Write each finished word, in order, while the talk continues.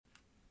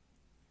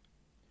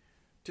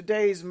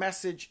Today's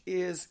message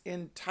is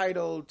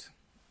entitled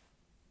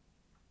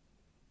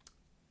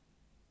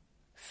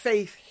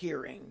Faith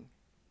Hearing.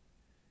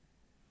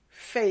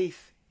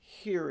 Faith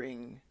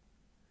Hearing.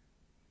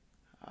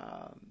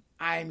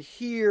 I'm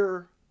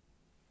here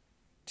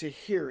to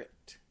hear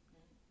it.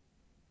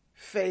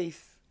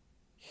 Faith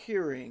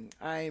Hearing.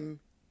 I'm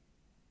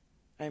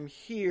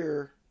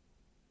here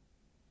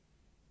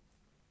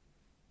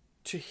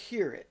to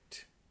hear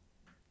it.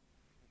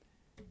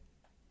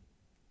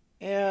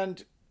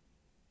 And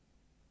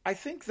I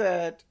think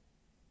that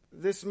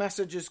this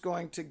message is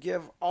going to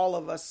give all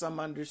of us some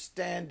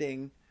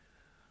understanding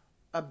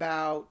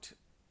about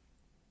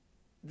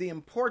the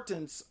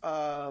importance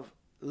of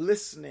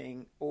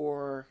listening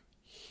or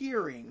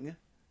hearing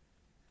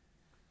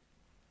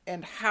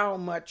and how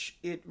much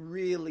it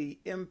really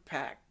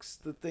impacts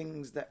the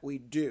things that we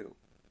do.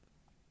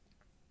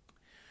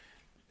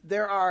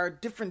 There are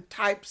different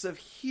types of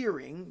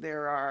hearing.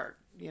 There are,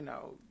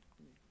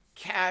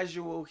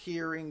 casual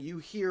hearing. You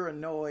hear a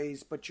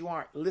noise, but you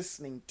aren't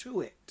listening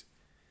to it.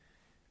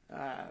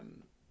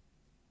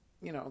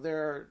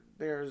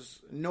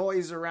 There's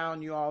noise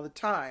around you all the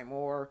time,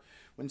 or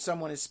when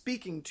someone is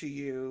speaking to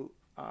you,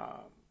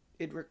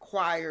 it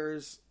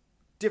requires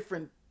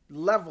different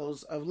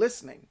levels of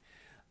listening.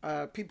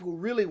 People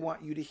really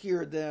want you to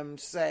hear them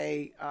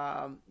say,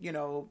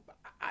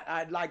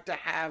 I'd like to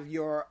have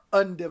your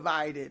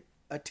undivided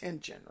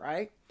attention,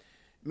 right?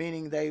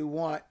 Meaning they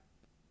want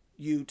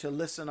you to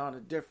listen on a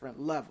different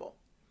level.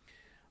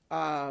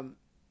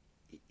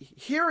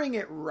 Hearing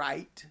it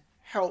right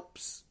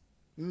helps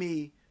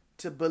me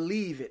to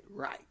believe it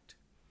right.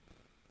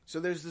 So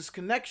there's this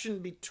connection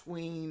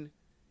between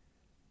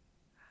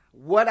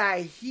what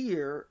I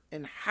hear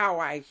and how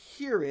I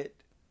hear it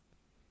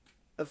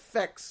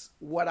affects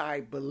what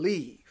I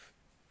believe.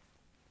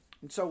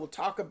 And so we'll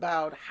talk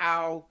about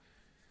how,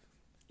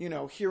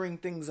 hearing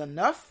things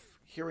enough,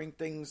 hearing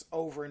things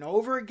over and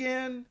over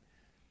again,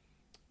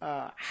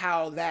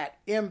 how that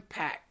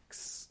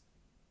impacts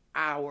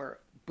our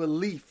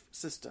belief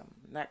system.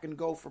 And that can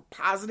go for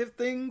positive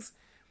things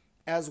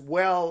as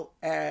well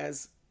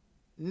as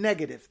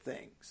negative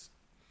things.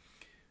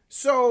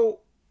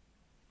 So,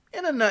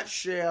 in a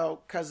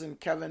nutshell, Cousin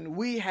Kevin,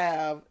 we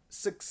have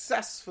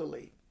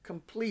successfully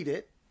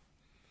completed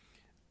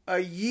a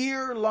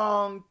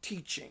year-long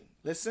teaching.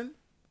 Listen.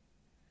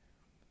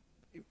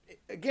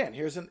 Again,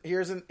 here's an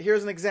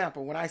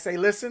example. When I say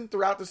listen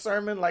throughout the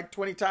sermon like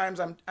 20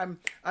 times,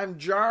 I'm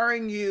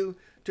jarring you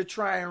to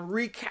try and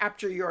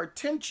recapture your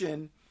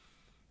attention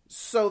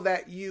so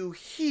that you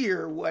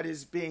hear what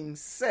is being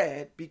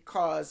said,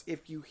 because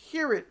if you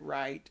hear it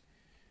right,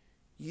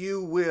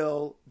 you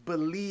will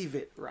believe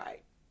it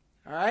right.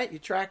 All right, you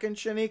tracking,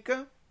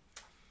 Shanika?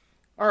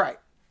 All right.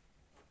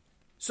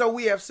 So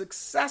we have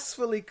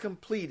successfully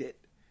completed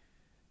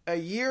a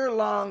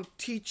year-long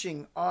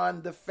teaching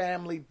on the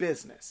family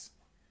business.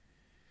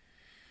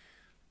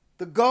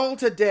 The goal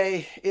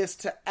today is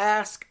to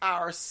ask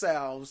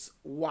ourselves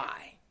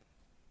why.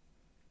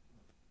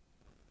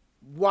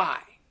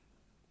 Why?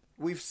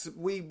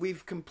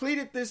 We've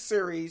completed this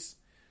series.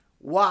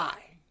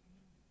 Why?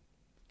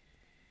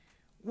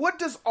 What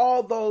do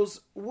all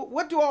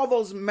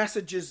those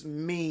messages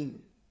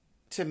mean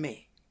to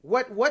me?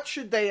 What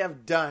should they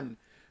have done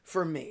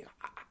for me?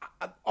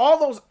 All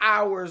those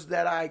hours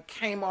that I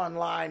came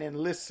online and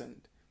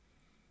listened.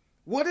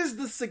 What is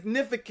the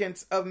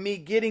significance of me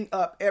getting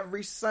up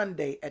every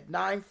Sunday at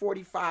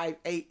 9:45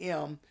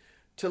 a.m.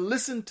 to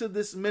listen to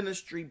this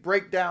ministry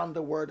break down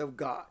the Word of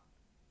God?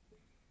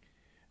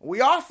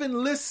 We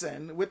often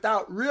listen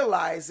without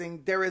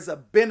realizing there is a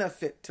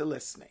benefit to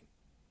listening.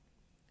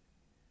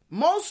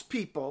 Most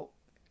people,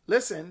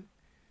 listen,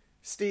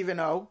 Stephen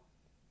O.,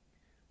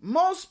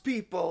 most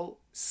people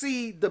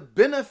see the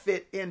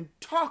benefit in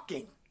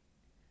talking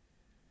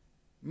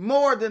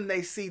more than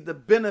they see the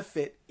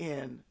benefit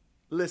in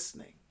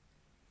listening.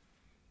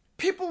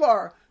 People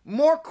are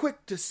more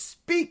quick to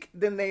speak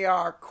than they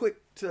are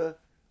quick to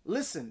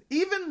listen.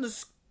 Even the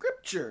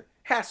scripture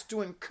has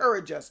to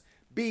encourage us,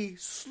 be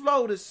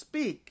slow to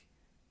speak,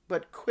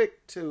 but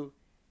quick to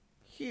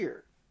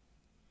hear.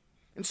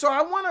 And so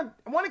I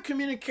want to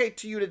communicate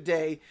to you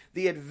today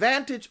the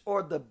advantage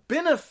or the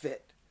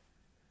benefit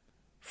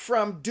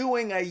from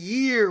doing a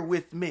year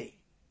with me,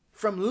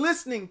 from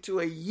listening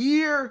to a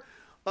year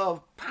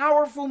of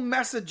powerful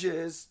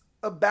messages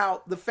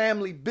about the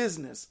family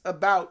business,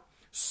 about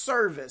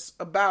service,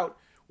 about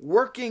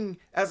working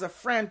as a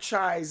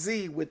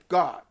franchisee with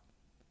God.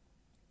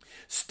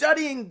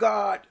 Studying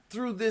God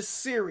through this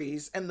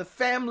series and the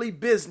family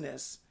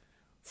business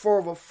for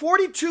over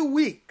 42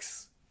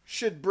 weeks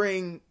should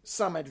bring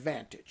some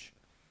advantage.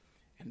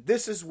 And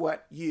this is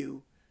what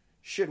you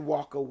should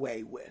walk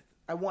away with.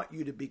 I want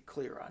you to be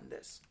clear on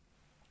this.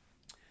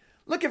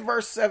 Look at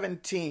verse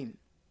 17.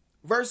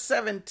 Verse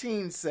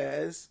 17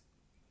 says,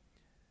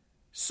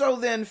 "So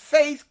then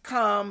faith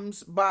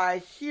comes by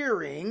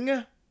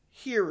hearing,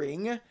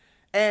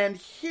 and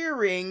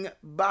hearing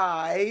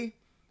by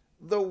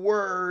the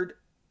word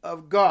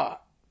of God."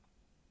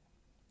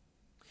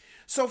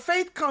 So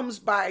faith comes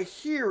by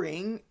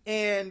hearing,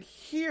 and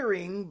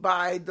hearing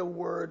by the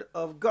word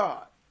of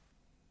God.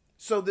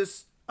 So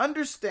this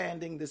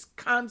understanding, this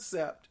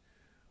concept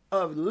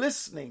of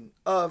listening,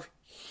 of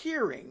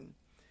hearing,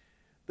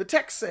 the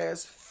text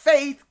says,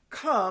 faith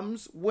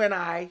comes when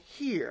I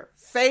hear.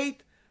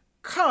 Faith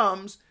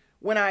comes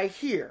when I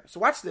hear.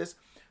 So watch this.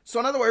 So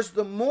in other words,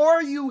 the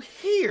more you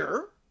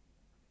hear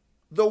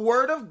the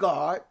word of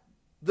God,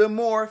 the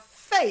more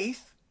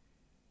faith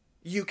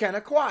you can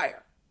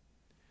acquire.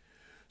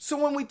 So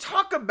when we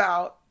talk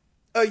about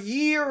a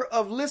year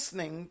of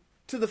listening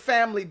to the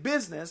family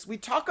business, we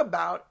talk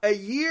about a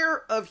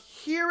year of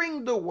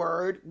hearing the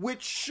word,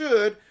 which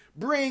should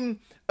bring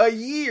a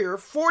year,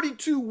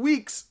 42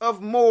 weeks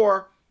of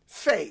more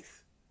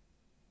faith.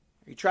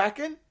 Are you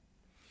tracking?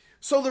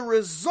 So the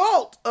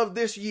result of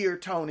this year,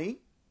 Tony,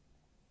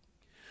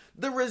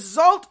 the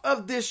result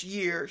of this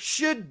year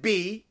should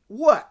be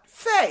what?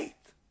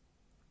 Faith.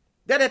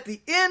 That at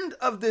the end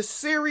of this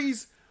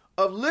series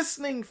of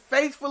listening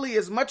faithfully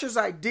as much as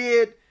I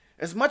did,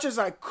 as much as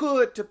I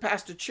could to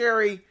Pastor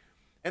Cherry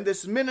and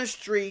this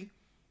ministry,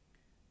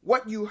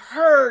 what you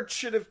heard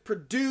should have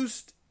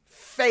produced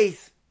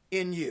faith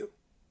in you.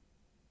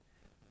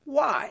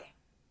 Why?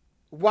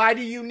 Why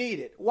do you need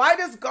it? Why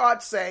does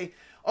God say,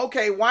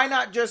 okay, why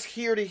not just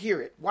hear to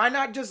hear it? Why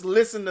not just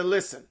listen to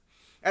listen?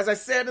 As I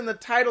said in the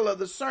title of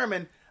the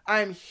sermon,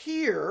 I'm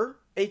here,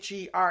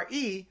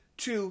 H-E-R-E,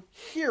 to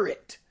hear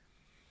it.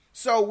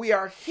 So we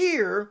are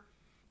here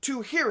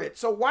to hear it.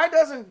 So why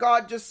doesn't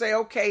God just say,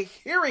 okay,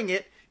 hearing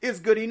it is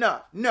good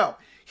enough? No,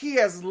 He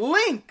has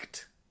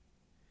linked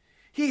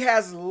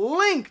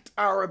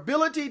our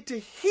ability to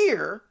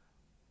hear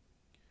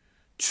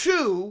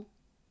to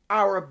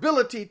our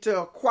ability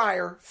to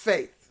acquire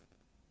faith.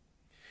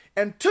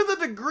 And to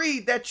the degree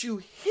that you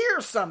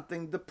hear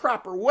something the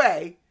proper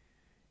way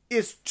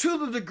is to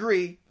the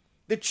degree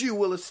that you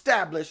will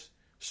establish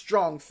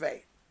strong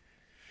faith.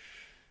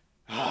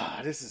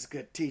 This is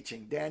good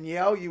teaching.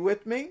 Danielle, you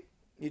with me?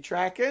 You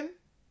tracking?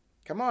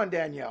 Come on,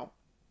 Danielle.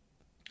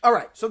 All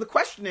right, so the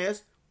question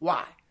is,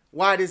 why?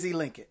 Why does He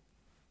link it?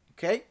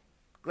 Okay,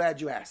 glad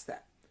you asked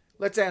that.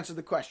 Let's answer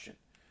the question.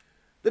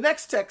 The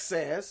next text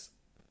says,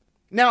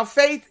 now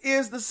faith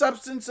is the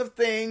substance of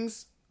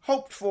things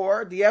hoped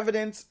for, the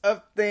evidence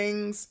of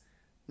things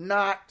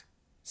not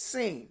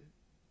seen.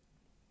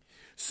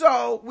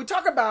 So we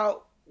talk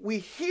about, we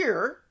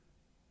hear,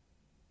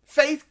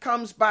 faith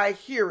comes by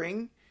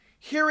hearing,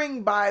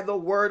 hearing by the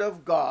word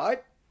of God.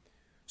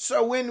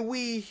 So when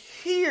we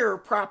hear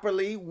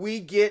properly,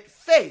 we get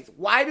faith.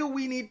 Why do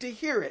we need to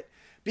hear it?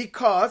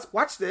 Because,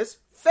 watch this,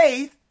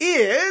 faith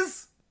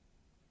is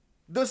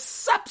the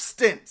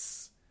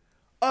substance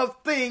of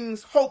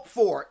things hoped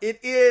for. It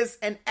is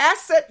an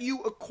asset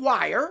you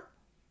acquire.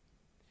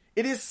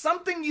 It is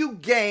something you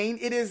gain.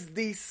 It is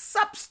the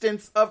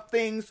substance of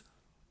things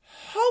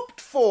hoped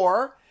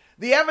for,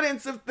 the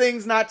evidence of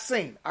things not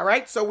seen. All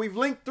right, so we've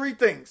linked three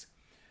things.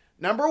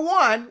 Number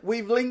one,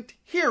 we've linked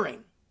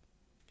hearing.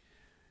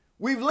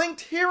 We've linked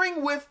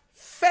hearing with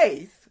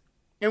faith.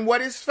 And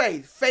what is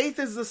faith? Faith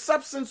is the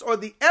substance or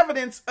the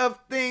evidence of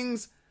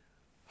things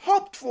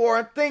hoped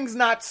for, things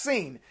not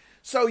seen.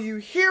 So you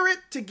hear it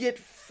to get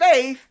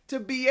faith to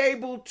be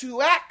able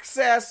to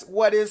access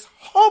what is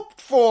hoped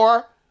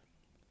for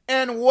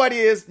and what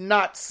is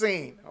not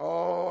seen.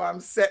 Oh,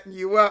 I'm setting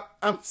you up.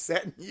 I'm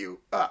setting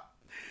you up.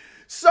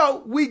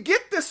 So we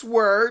get this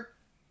word.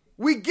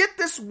 We get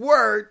this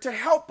word to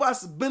help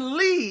us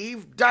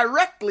believe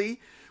directly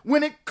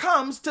when it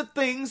comes to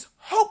things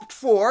hoped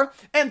for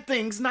and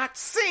things not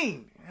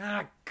seen.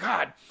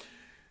 God.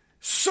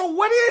 So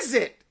what is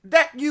it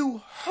that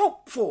you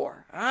hope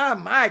for?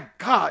 My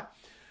God.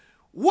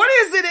 What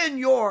is it in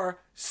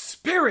your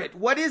spirit?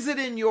 What is it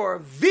in your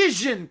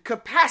vision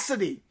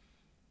capacity?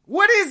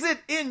 What is it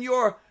in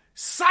your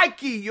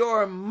psyche,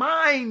 your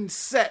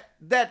mindset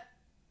that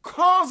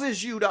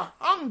causes you to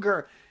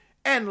hunger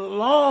and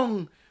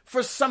long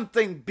for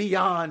something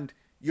beyond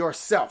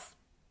yourself?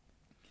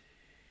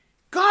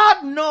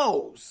 God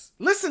knows,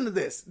 listen to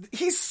this,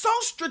 He's so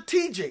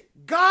strategic.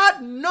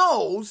 God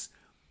knows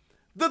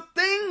the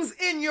things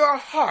in your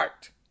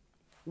heart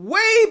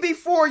way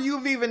before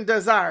you've even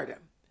desired Him.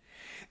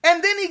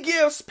 And then He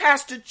gives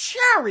Pastor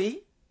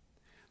Cherry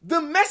the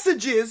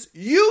messages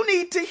you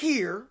need to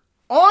hear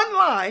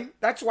online.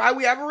 That's why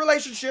we have a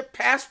relationship,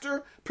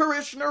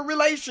 pastor-parishioner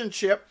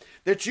relationship,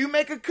 that you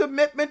make a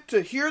commitment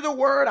to hear the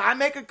word. I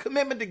make a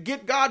commitment to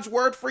get God's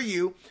word for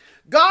you.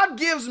 God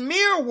gives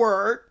me a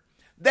word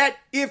that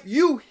if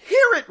you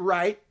hear it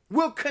right,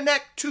 will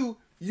connect to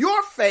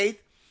your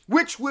faith,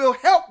 which will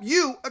help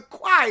you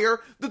acquire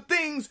the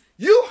things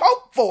you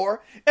hope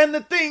for and the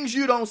things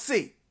you don't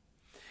see.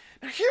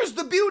 Now, here's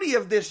the beauty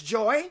of this,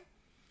 Joy.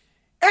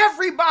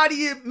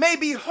 Everybody may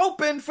be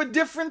hoping for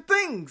different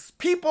things.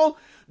 People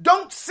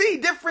don't see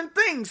different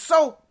things.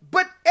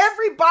 But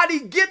everybody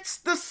gets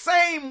the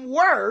same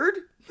word.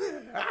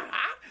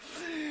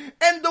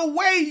 And the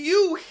way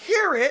you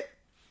hear it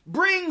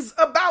brings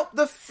about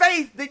the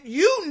faith that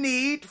you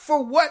need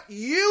for what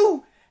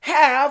you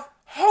have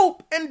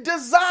hope and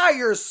desire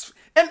desires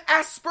and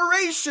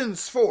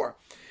aspirations for.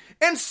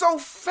 And so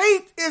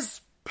faith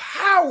is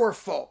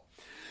powerful.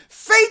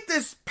 Faith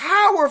is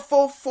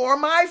powerful for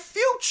my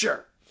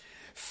future.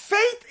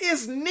 Faith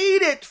is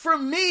needed for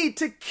me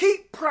to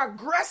keep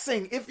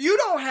progressing. If you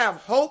don't have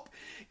hope,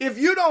 if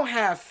you don't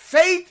have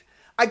faith,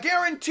 I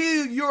guarantee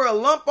you you're a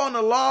lump on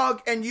a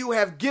log and you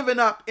have given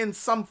up in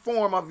some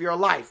form of your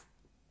life.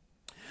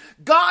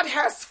 God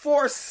has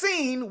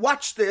foreseen,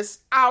 watch this,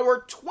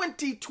 our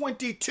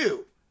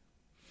 2022.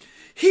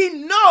 He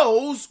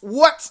knows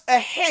what's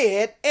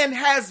ahead and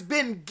has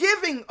been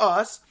giving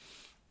us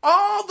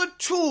all the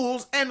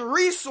tools and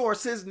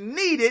resources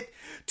needed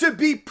to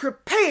be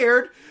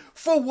prepared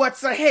for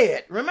what's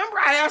ahead. Remember,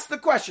 I asked the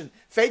question,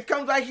 faith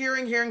comes by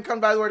hearing, hearing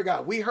comes by the word of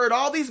God. We heard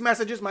all these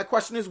messages. My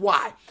question is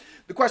why?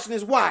 The question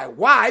is why?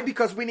 Why?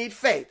 Because we need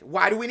faith.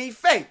 Why do we need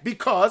faith?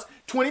 Because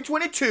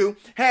 2022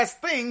 has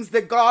things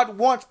that God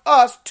wants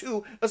us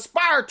to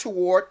aspire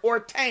toward or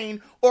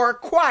attain or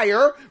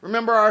acquire.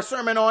 Remember our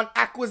sermon on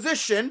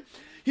acquisition.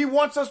 He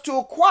wants us to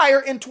acquire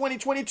in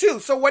 2022.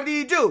 So what did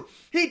he do?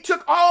 He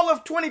took all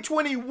of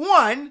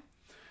 2021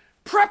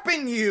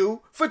 prepping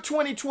you for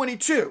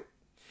 2022.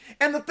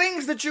 And the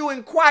things that you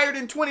inquired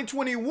in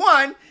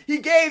 2021, he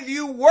gave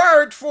you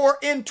word for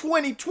in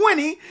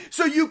 2020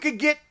 so you could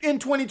get in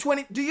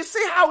 2020. Do you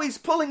see how he's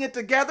pulling it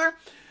together?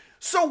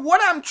 So what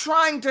I'm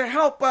trying to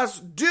help us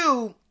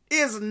do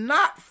is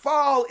not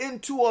fall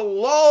into a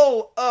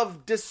lull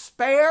of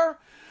despair,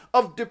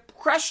 of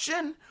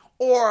depression,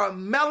 or a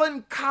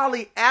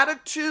melancholy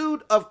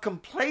attitude of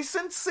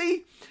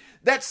complacency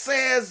that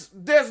says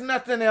there's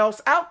nothing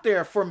else out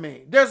there for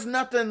me. There's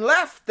nothing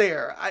left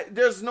there.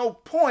 There's no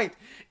point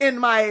in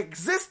my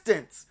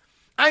existence.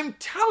 I'm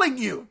telling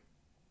you,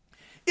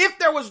 if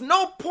there was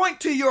no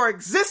point to your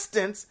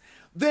existence,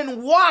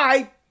 then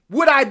why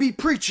would I be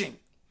preaching?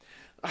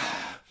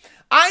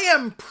 I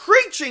am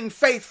preaching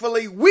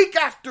faithfully week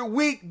after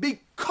week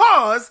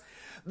because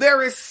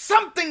there is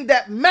something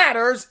that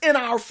matters in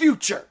our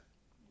future.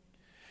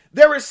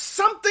 There is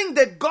something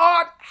that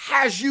God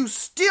has you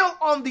still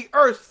on the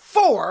earth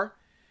for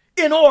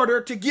in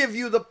order to give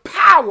you the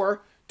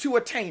power to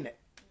attain it.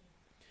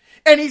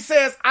 And he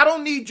says, I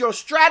don't need your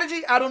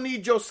strategy. I don't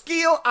need your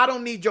skill. I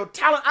don't need your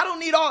talent. I don't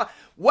need all.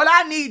 What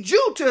I need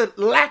you to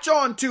latch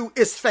on to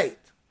is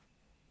faith.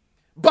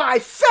 By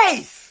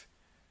faith,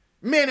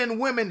 men and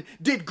women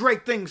did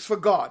great things for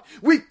God.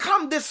 We've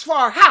come this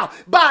far. How?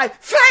 By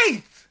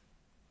faith.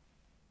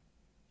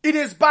 It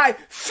is by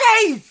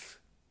faith.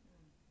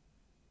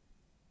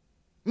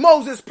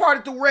 Moses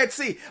parted the Red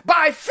Sea.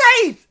 By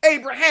faith,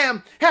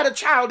 Abraham had a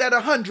child at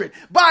 100.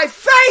 By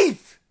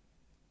faith.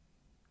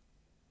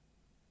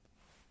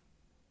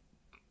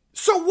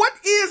 So what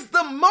is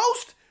the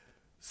most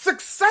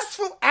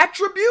successful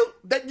attribute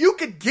that you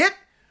could get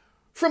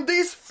from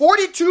these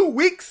 42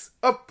 weeks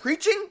of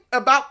preaching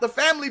about the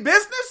family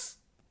business?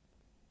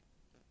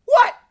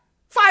 What?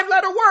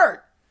 5-letter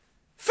word.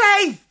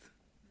 Faith.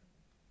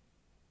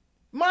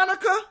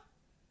 Monica,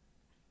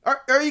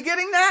 are you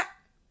getting that?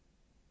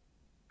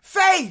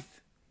 Faith.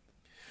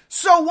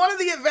 So one of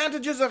the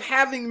advantages of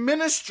having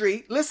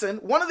ministry, listen,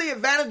 one of the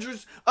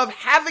advantages of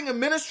having a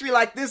ministry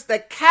like this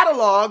that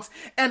catalogs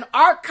and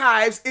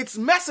archives its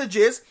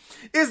messages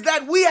is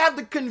that we have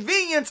the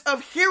convenience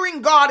of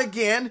hearing God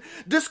again,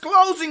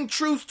 disclosing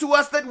truths to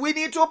us that we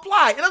need to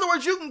apply. In other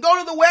words, you can go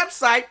to the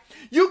website,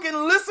 you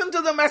can listen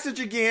to the message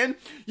again,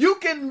 you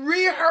can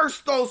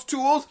rehearse those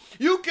tools,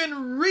 you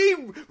can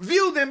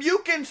review them, you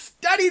can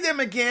study them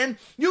again,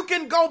 you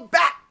can go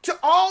back to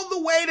all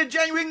the way to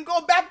January. You can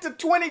go back to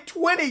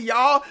 2020,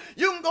 y'all.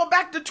 You can go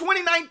back to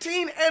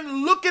 2019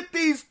 and look at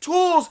these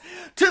tools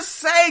to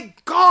say,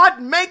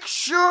 God, make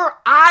sure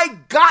I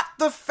got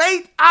the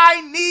faith I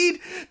need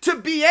to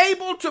be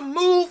able to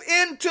move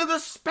into the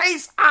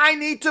space I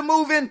need to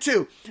move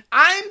into.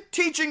 I'm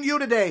teaching you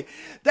today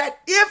that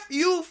if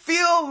you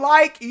feel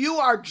like you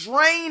are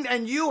drained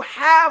and you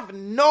have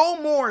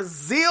no more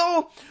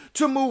zeal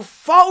to move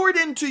forward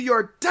into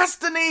your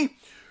destiny,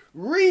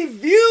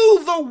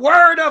 review the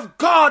word of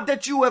God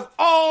that you have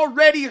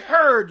already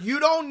heard. You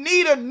don't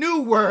need a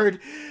new word.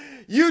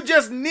 You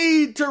just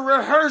need to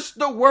rehearse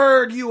the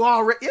word you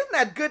already. Isn't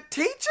that good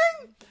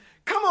teaching?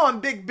 Come on,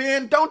 Big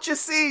Ben. Don't you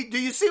see?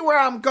 Do you see where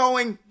I'm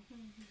going?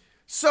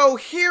 So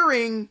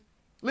hearing,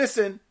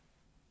 listen,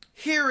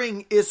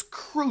 hearing is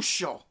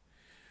crucial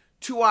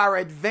to our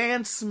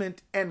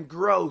advancement and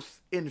growth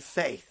in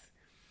faith.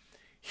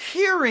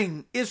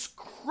 Hearing is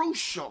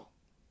crucial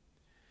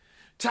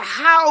to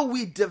how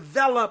we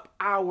develop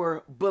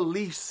our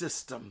belief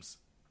systems.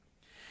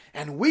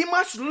 And we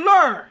must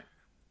learn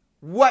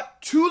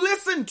what to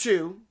listen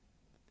to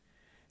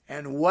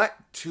and what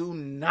to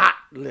not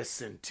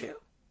listen to.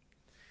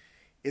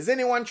 Is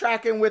anyone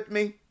tracking with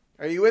me?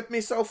 Are you with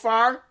me so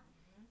far?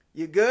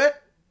 You good?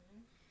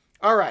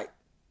 All right.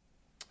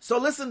 So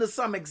listen to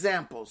some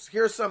examples.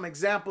 Here are some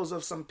examples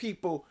of some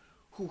people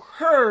who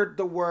heard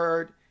the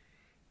word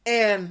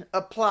and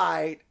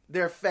applied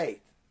their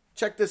faith.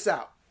 Check this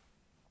out.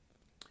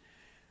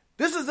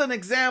 This is an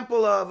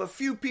example of a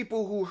few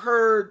people who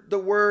heard the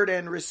word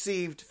and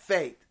received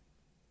faith.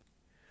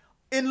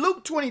 In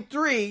Luke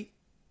 23,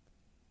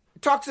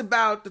 it talks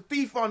about the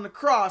thief on the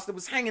cross that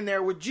was hanging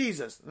there with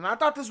Jesus. And I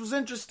thought this was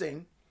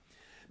interesting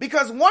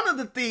because one of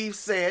the thieves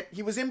said,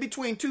 he was in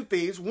between two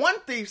thieves. One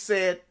thief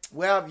said,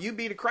 well, if you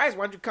be the Christ,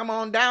 why don't you come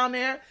on down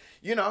there?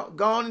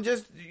 Go on and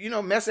just,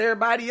 mess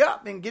everybody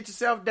up and get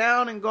yourself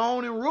down and go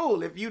on and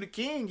rule. If you the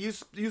king,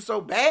 you so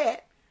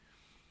bad.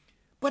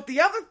 But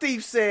the other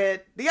thief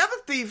said,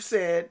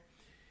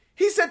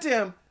 he said to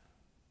him,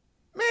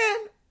 man,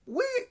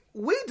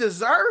 we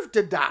deserve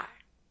to die.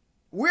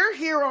 We're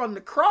here on the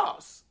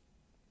cross.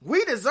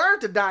 We deserve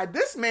to die.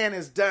 This man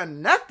has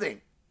done nothing.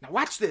 Now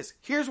watch this.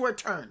 Here's where it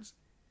turns.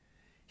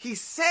 He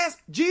says,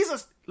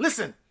 Jesus,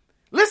 listen.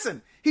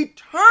 He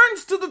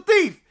turns to the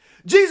thief.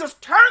 Jesus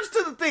turns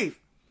to the thief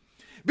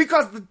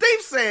because the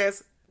thief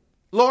says,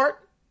 Lord,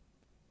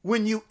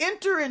 when you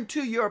enter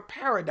into your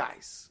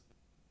paradise,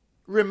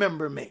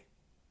 remember me.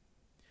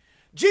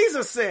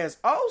 Jesus says,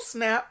 oh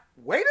snap,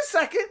 wait a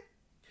second.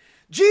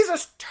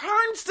 Jesus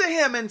turns to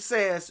him and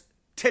says,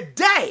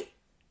 today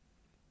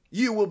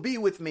you will be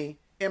with me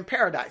in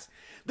paradise.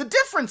 The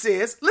difference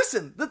is,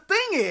 listen, the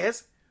thing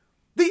is,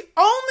 the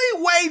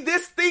only way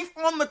this thief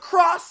on the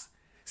cross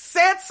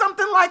said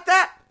something like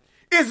that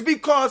is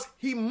because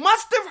he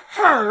must have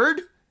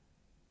heard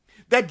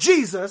that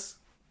Jesus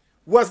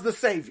was the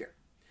Savior.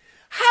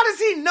 How does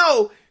he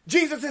know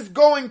Jesus is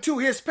going to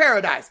his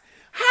paradise?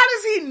 How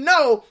does he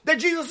know that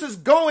Jesus is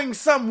going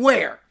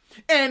somewhere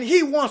and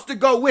he wants to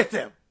go with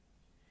him?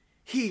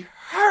 He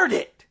heard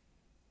it,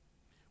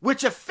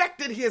 which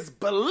affected his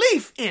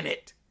belief in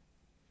it.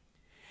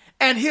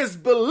 And his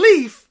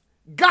belief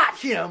got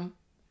him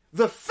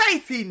the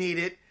faith he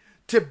needed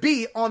to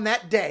be on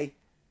that day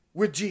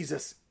with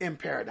Jesus in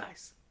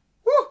paradise.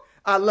 Woo,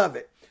 I love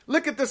it.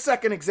 Look at the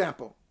second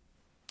example.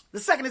 The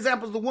second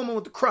example is the woman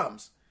with the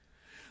crumbs.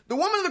 The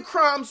woman with the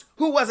crumbs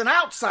who was an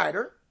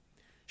outsider.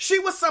 She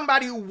was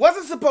somebody who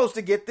wasn't supposed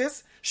to get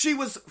this. She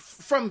was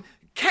from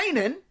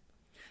Canaan.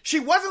 She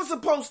wasn't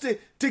supposed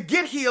to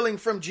get healing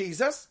from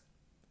Jesus.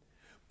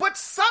 But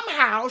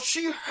somehow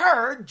she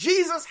heard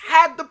Jesus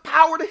had the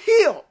power to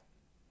heal.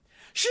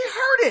 She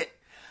heard it.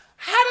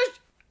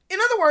 In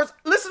other words,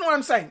 listen to what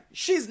I'm saying.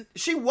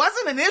 She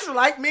wasn't an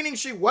Israelite, meaning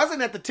she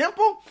wasn't at the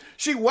temple.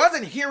 She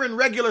wasn't hearing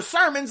regular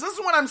sermons. Listen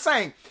to what I'm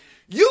saying.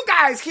 You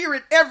guys hear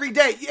it every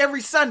day,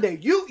 every Sunday.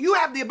 You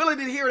have the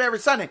ability to hear it every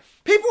Sunday.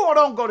 People who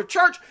don't go to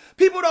church,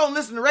 people who don't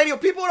listen to radio,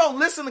 people who don't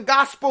listen to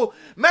gospel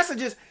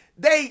messages,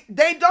 they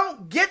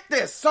don't get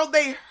this. So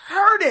they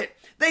heard it.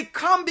 They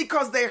come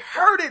because they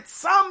heard it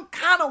some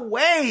kind of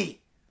way.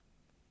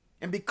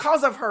 And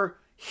because of her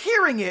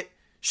hearing it,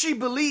 she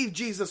believed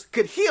Jesus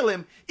could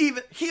heal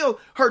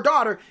her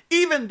daughter,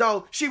 even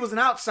though she was an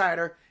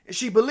outsider.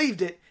 She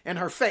believed it, and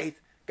her faith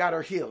got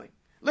her healing.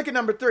 Look at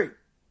number 3.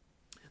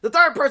 The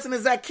third person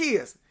is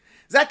Zacchaeus.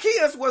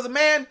 Zacchaeus was a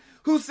man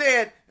who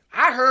said,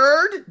 I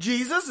heard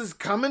Jesus is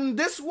coming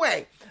this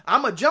way.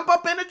 I'm going to jump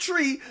up in a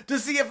tree to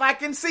see if I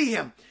can see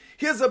him.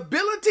 His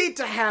ability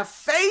to have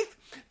faith,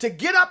 to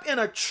get up in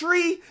a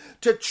tree,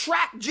 to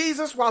track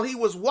Jesus while he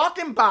was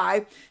walking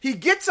by, he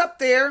gets up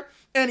there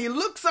and he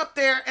looks up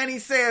there and he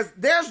says,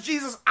 there's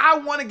Jesus. I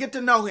want to get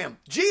to know him.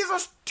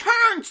 Jesus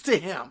turns to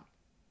him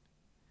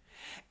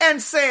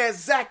and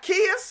says,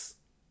 Zacchaeus,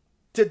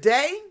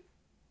 today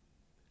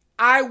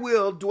I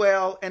will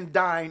dwell and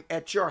dine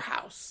at your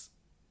house.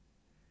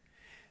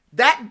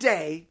 That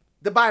day,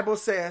 the Bible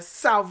says,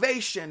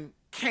 salvation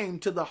came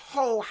to the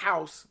whole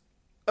house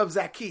of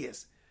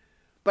Zacchaeus.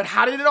 But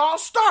how did it all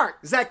start?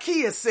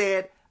 Zacchaeus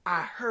said,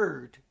 I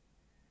heard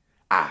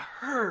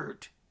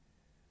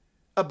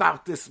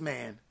about this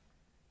man,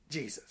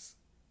 Jesus.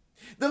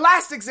 The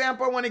last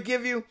example I want to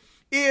give you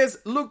is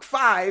Luke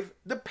 5,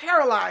 the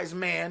paralyzed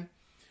man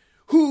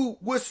who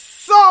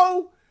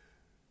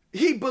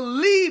he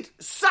believed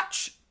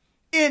such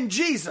in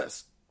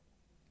Jesus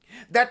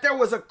that there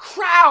was a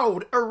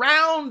crowd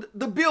around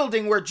the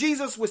building where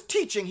Jesus was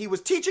teaching. He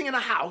was teaching in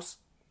a house.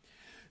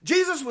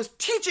 Jesus was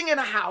teaching in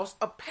a house.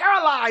 A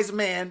paralyzed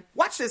man,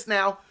 watch this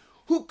now,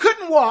 who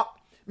couldn't walk,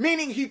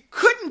 meaning he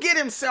couldn't get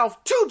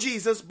himself to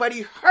Jesus, but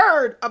he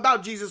heard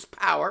about Jesus'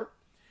 power,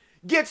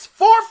 gets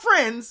 4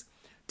 friends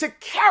to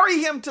carry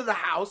him to the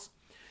house.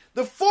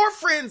 The 4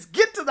 friends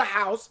get to the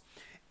house,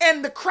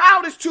 and the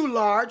crowd is too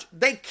large.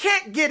 They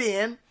can't get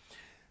in.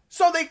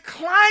 So they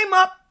climb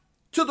up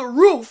to the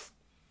roof,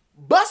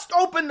 bust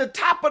open the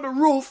top of the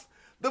roof.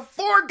 The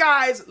 4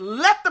 guys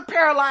let the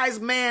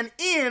paralyzed man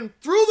in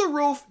through the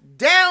roof,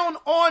 down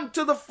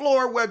onto the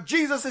floor where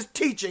Jesus is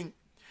teaching.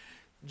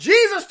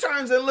 Jesus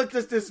turns and looks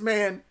at this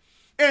man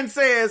and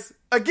says,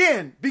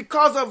 again,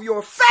 because of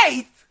your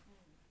faith,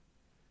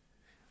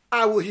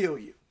 I will heal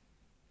you.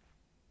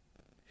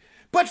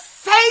 But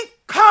faith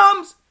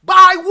comes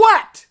by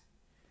what?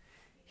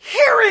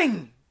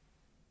 Hearing.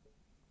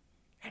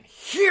 And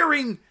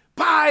hearing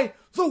by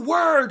the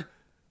word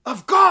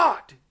of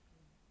God.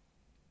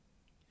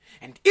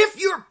 And if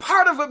you're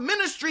part of a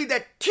ministry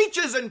that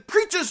teaches and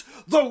preaches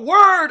the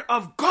word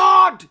of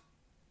God,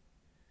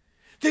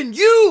 then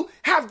you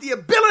have the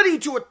ability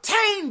to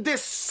attain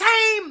this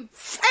same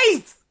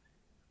faith.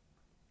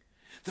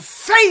 The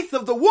faith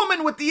of the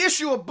woman with the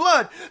issue of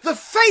blood, the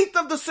faith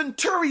of the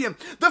centurion,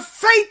 the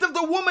faith of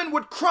the woman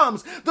with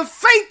crumbs, the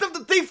faith of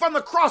the thief on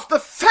the cross, the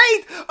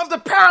faith of the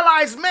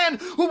paralyzed man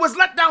who was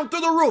let down through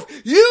the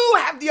roof. You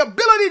have the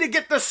ability to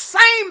get the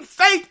same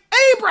faith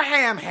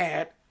Abraham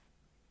had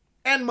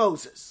and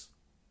Moses.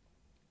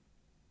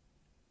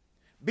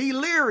 Be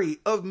leery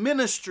of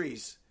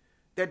ministries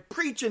that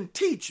preach and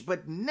teach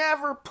but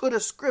never put a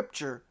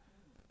scripture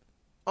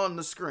on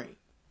the screen.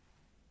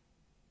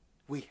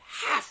 We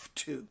have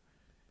to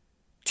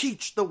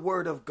teach the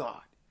word of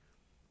God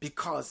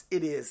because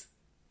it is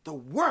the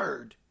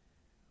word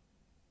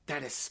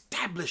that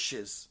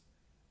establishes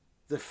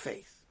the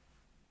faith.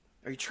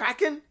 Are you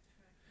tracking?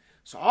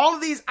 So all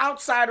of these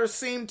outsiders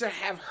seem to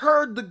have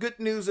heard the good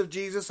news of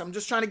Jesus. I'm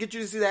just trying to get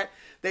you to see that.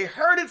 They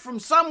heard it from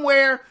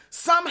somewhere,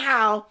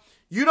 somehow.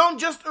 You don't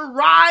just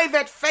arrive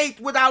at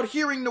faith without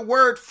hearing the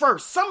word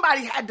first.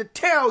 Somebody had to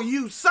tell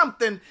you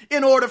something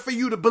in order for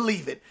you to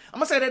believe it. I'm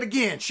going to say that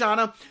again,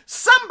 Shauna.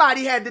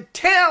 Somebody had to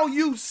tell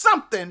you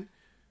something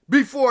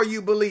before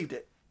you believed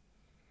it.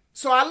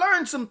 So I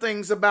learned some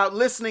things about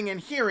listening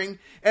and hearing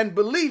and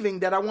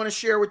believing that I want to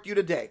share with you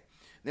today.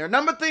 There are a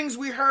number of things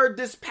we heard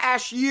this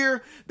past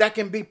year that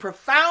can be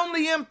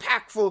profoundly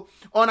impactful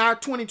on our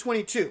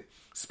 2022.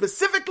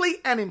 Specifically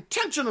and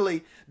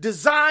intentionally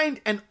designed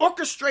and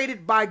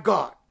orchestrated by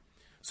God.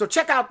 So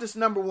check out this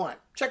number one.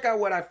 Check out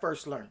what I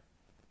first learned.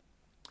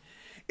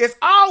 It's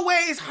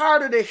always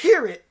harder to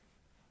hear it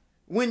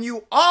when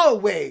you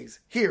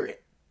always hear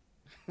it.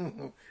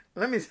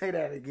 Let me say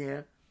that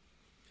again.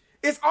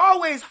 It's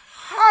always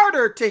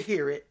harder to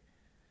hear it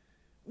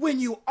when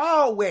you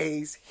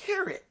always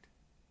hear it.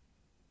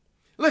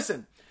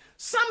 Listen,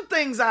 some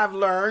things I've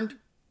learned,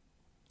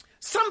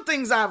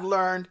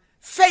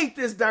 faith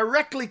is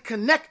directly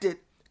connected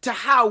to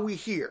how we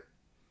hear.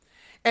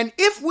 And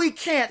if we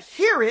can't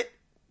hear it,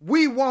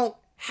 we won't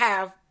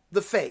have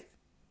the faith.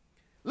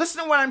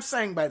 Listen to what I'm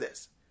saying by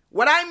this.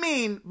 What I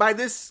mean by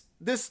this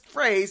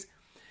phrase,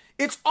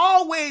 it's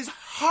always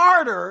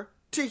harder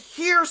to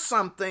hear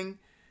something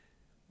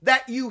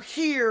that you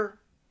hear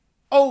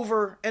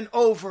over and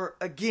over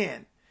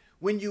again.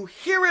 When you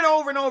hear it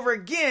over and over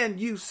again,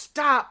 you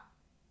stop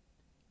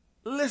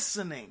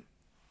listening.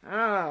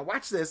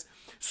 Watch this.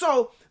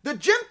 So the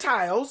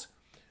Gentiles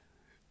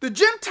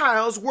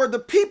were the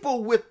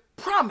people with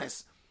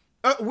promise,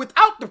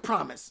 without the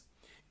promise.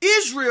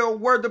 Israel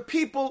were the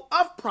people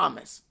of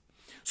promise.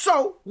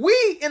 So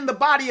we in the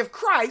body of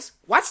Christ,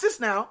 watch this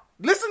now.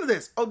 Listen to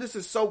this. Oh, this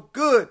is so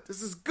good.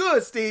 This is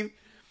good, Steve.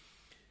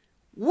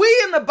 We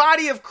in the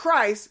body of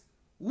Christ,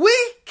 we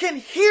can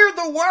hear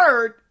the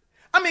word.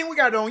 I mean, we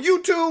got it on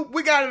YouTube.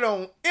 We got it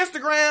on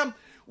Instagram.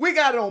 We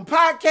got it on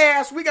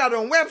podcasts. We got it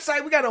on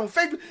website. We got it on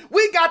Facebook.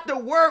 We got the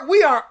word.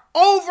 We are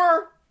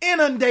over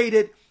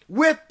inundated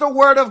with the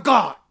word of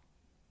God.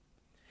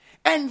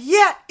 And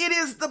yet it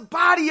is the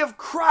body of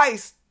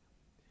Christ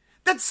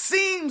that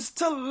seems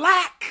to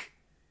lack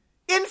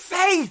in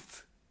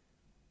faith.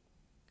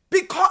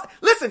 Because,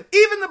 listen,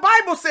 even the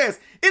Bible says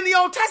in the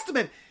Old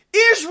Testament,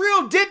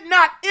 Israel did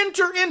not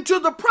enter into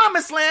the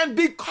promised land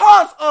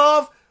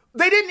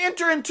they didn't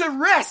enter into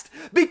rest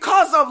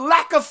because of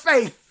lack of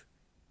faith.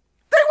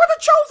 They were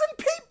the chosen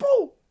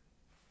people.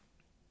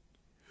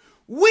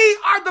 We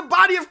are the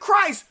body of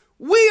Christ.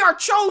 We are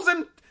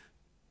chosen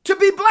to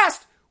be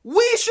blessed.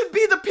 We should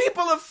be the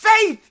people of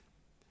faith.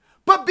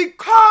 But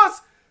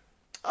because,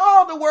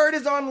 the word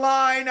is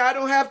online, I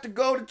don't have to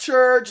go to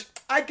church,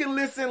 I can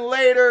listen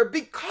later,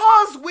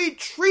 because we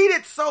treat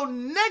it so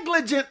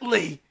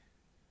negligently,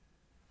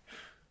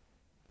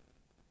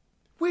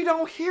 we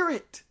don't hear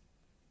it.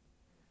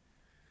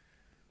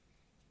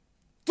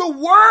 The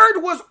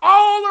word was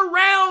all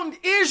around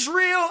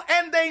Israel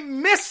and they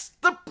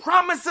missed the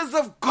promises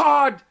of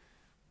God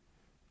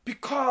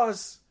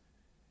because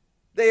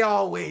they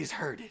always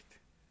heard it.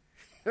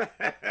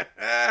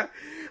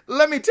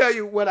 Let me tell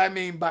you what I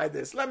mean by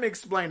this. Let me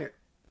explain it.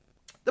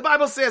 The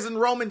Bible says in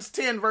Romans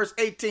 10 verse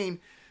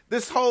 18,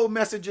 this whole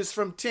message is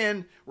from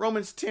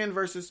Romans 10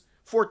 verses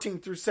 14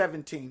 through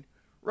 17.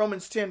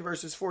 Romans 10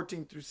 verses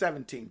 14 through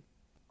 17.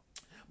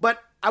 But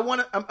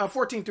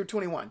 14 through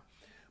 21.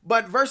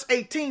 But verse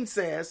 18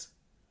 says,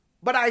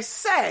 but I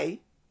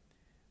say,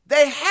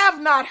 they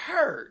have not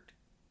heard.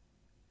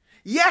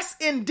 Yes,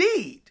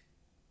 indeed,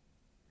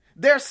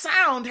 their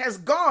sound has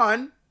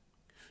gone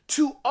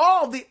to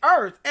all the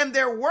earth and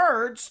their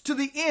words to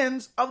the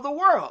ends of the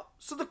world.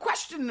 So the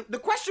question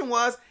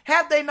was,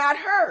 have they not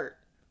heard?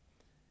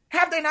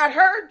 Have they not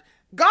heard?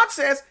 God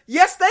says,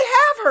 yes, they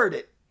have heard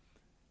it.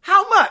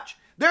 How much?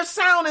 Their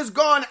sound has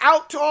gone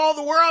out to all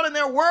the world and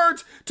their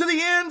words to the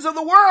ends of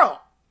the world.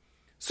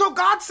 So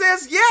God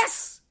says,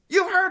 yes,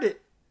 you've heard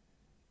it.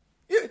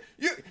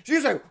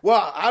 You say,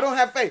 well, I don't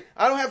have faith.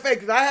 I don't have faith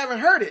because I haven't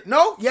heard it.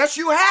 No, yes,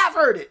 you have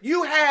heard it.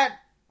 You had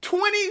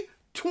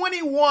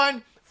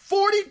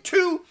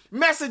 42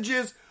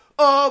 messages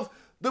of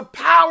the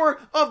power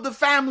of the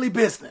family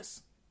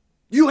business.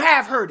 You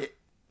have heard it.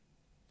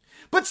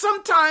 But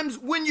sometimes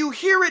when you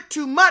hear it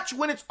too much,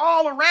 when it's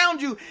all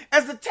around you,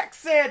 as the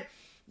text said,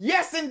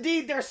 yes,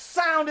 indeed, their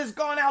sound has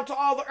gone out to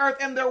all the earth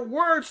and their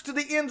words to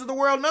the ends of the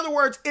world. In other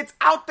words, it's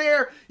out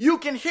there. You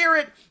can hear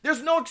it.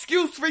 There's no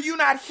excuse for you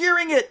not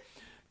hearing it.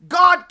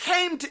 God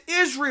came to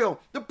Israel.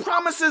 The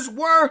promises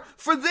were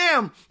for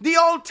them. The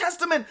Old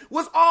Testament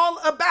was all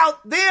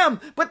about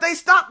them, but they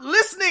stopped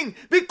listening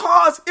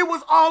because it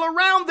was all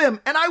around them.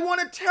 And I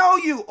want to tell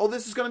you, oh,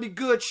 this is going to be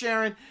good,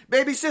 Sharon.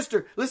 Baby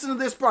sister, listen to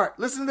this part.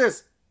 Listen to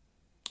this.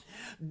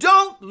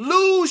 Don't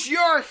lose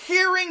your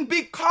hearing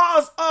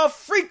because of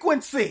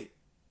frequency.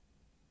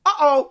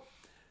 Uh-oh.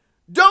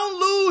 Don't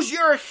lose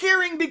your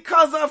hearing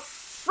because of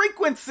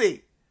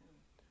frequency.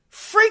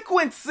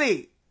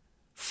 Frequency.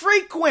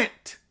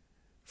 Frequent.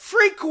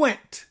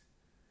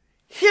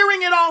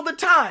 Hearing it all the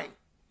time.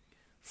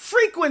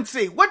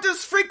 Frequency. What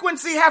does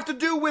frequency have to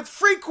do with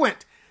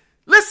frequent?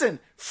 Listen,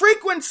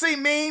 frequency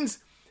means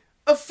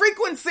a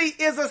frequency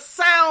is a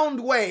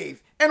sound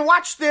wave. And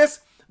watch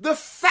this. The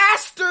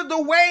faster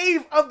the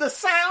wave of the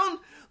sound,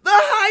 the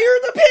higher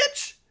the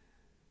pitch.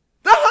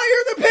 The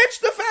higher the pitch,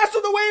 the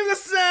faster the wave of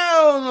the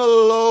sound. The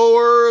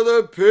lower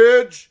the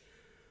pitch,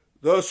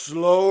 the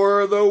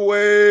slower the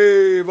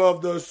wave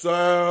of the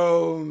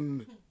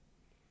sound.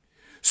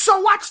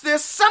 So watch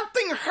this.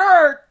 Something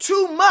heard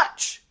too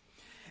much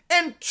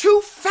and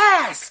too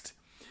fast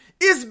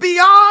is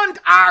beyond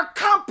our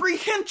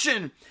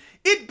comprehension.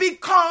 It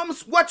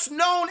becomes what's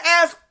known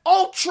as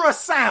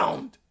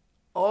ultrasound.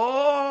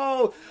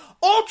 Oh,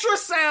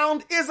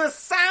 ultrasound is a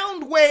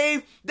sound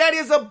wave that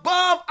is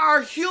above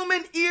our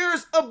human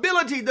ear's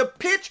ability. The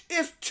pitch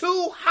is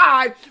too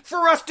high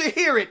for us to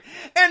hear it.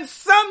 And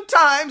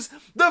sometimes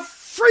the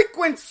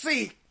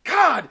frequency,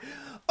 God,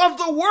 of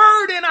the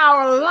word in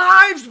our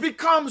lives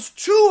becomes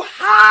too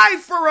high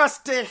for us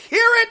to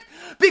hear it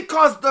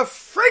because the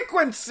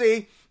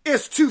frequency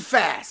is too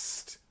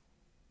fast.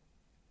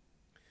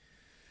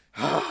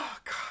 Oh,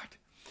 God.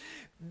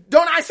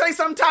 Don't I say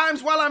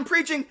sometimes while I'm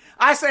preaching,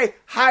 I say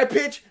high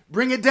pitch,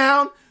 bring it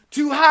down,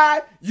 too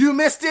high, you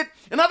missed it.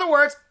 In other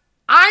words,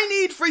 I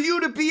need for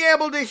you to be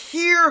able to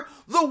hear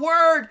the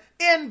word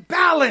in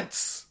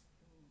balance.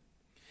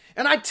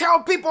 And I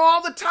tell people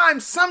all the time,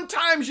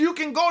 sometimes you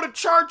can go to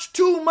church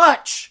too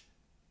much.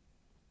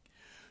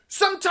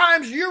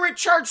 Sometimes you're at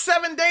church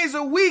 7 days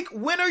a week.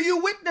 When are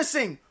you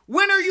witnessing?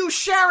 When are you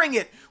sharing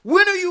it?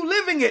 When are you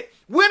living it?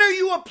 When are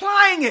you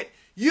applying it?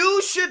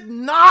 You should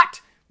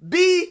not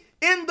be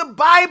in the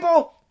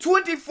Bible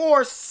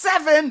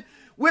 24/7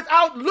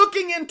 without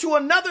looking into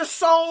another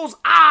soul's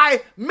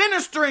eye,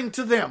 ministering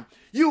to them.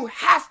 You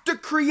have to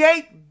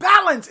create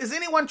balance. Is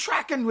anyone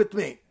tracking with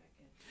me?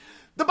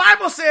 The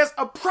Bible says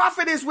a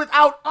prophet is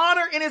without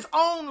honor in his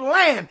own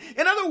land.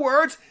 In other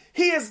words,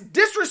 he is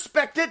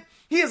disrespected.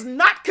 He is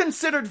not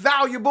considered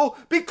valuable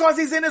because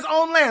he's in his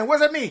own land. What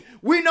does that mean?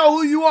 We know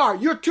who you are.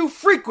 You're too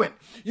frequent.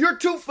 You're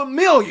too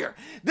familiar.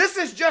 This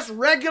is just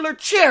regular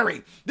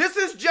Cherry. This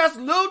is just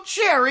little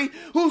Cherry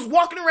who's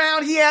walking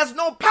around. He has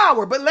no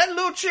power. But let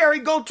little Cherry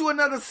go to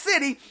another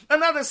city,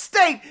 another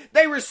state.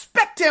 They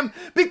respect him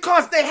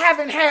because they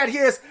haven't had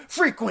his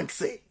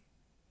frequency.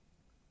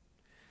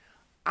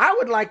 I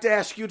would like to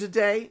ask you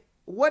today,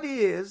 what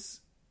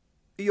is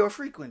your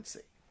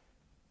frequency?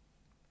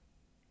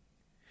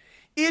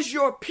 Is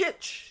your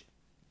pitch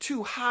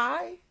too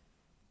high?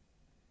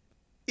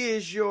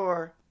 Is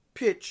your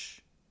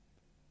pitch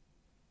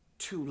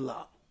too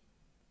low?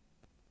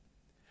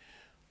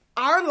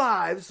 Our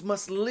lives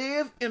must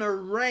live in a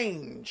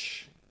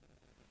range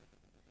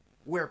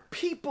where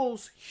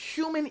people's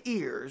human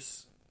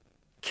ears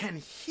can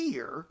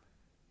hear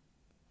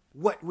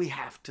what we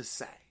have to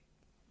say.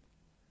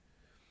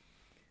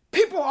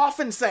 People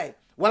often say,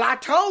 well, I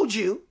told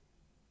you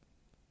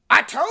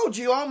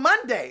on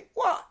Monday.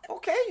 Well,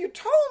 okay, you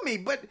told me,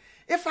 but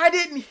if I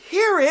didn't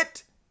hear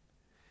it,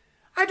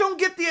 I don't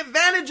get the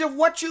advantage of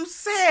what you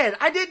said.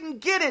 I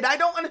didn't get it.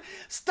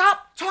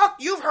 Stop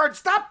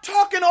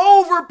talking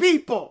over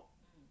people.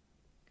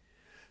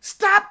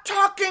 Stop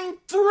talking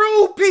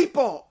through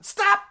people.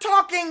 Stop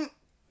talking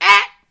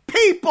at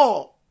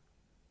people.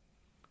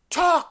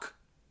 Talk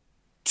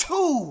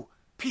to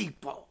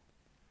people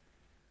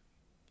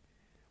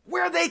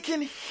where they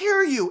can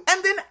hear you,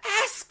 and then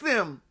ask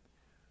them,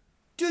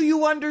 do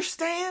you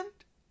understand?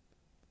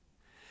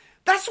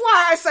 That's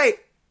why I say,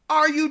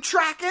 are you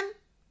tracking?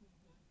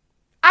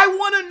 I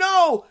want to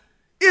know,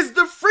 is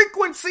the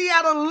frequency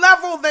at a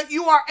level that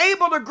you are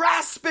able to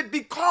grasp it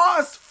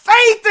because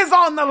faith is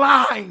on the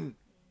line?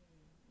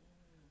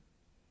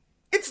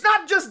 It's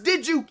not just,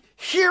 did you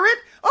hear it?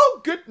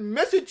 Oh, good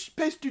message,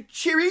 Pastor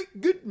Cherry,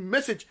 good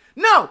message.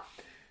 No.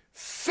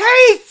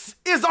 Faith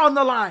is on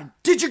the line.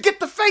 Did you get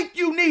the faith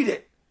you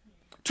needed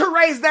to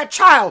raise that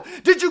child?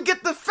 Did you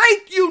get the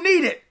faith you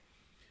needed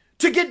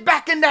to get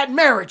back in that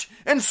marriage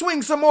and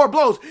swing some more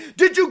blows?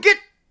 Did you get...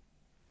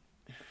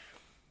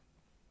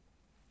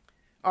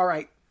 All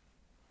right,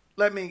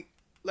 let me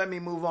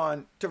move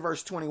on to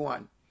verse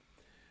 21.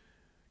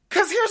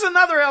 Because here's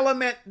another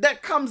element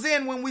that comes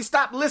in when we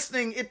stop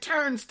listening. It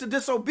turns to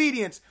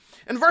disobedience.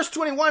 And verse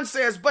 21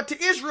 says, but to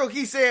Israel,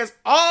 he says,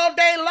 all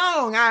day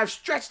long I've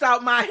stretched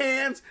out my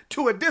hands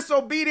to a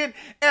disobedient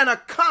and a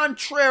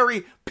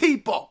contrary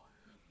people.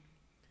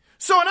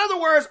 So in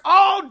other words,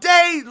 all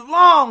day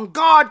long,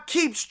 God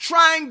keeps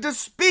trying to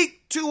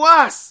speak to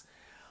us.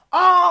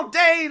 All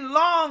day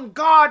long,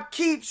 God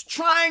keeps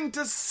trying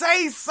to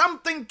say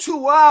something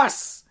to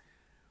us.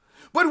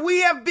 But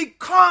we have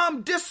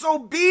become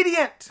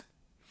disobedient.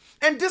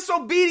 And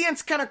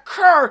disobedience can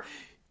occur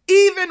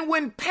even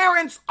when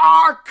parents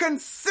are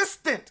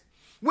consistent.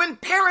 When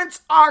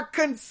parents are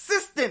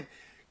consistent,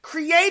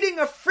 creating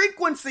a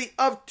frequency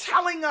of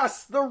telling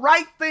us the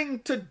right thing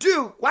to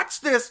do.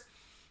 Watch this.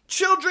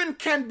 Children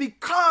can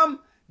become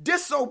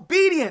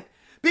disobedient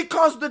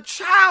because the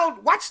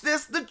child, watch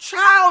this, the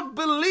child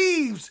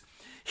believes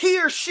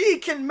he or she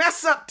can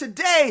mess up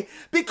today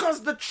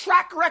because the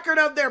track record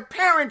of their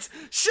parents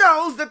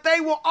shows that they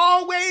will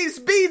always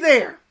be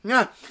there.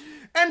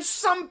 And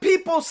some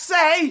people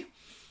say,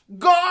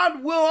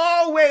 God will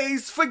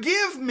always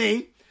forgive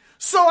me,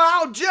 so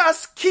I'll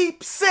just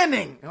keep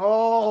sinning.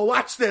 Oh,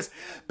 watch this.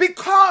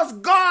 Because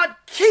God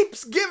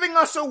keeps giving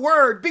us a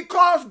word,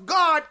 because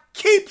God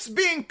keeps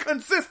being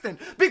consistent,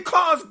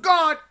 because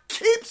God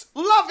keeps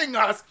loving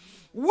us,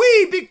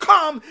 we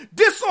become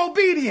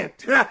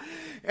disobedient.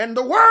 And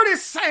the word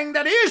is saying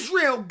that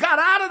Israel got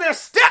out of their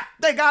step.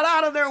 They got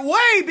out of their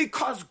way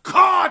because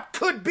God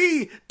could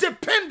be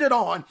depended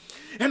on.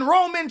 And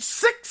Romans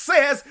 6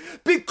 says,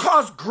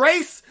 because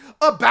grace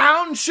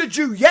abounds, should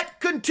you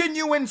yet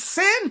continue in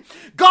sin?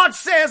 God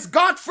says,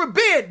 God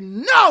forbid,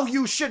 no,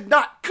 you should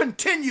not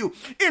continue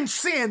in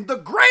sin. The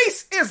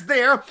grace is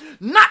there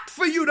not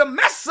for you to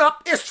mess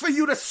up, it's for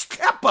you to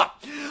step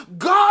up.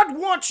 God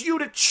wants you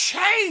to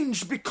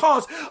change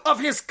because of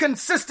his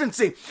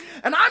consistency.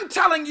 And I'm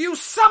telling you,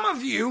 some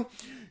of you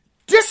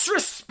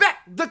disrespect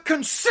the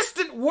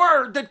consistent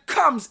word that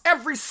comes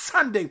every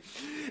Sunday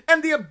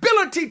and the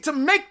ability to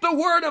make the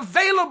word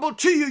available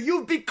to you.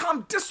 You've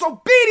become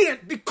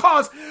disobedient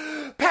because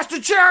Pastor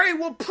Jerry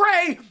will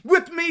pray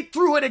with me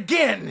through it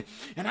again.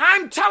 And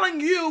I'm telling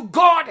you,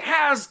 God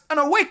has an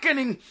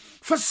awakening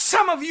for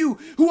some of you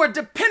who are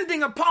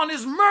depending upon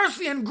his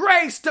mercy and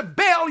grace to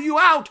bail you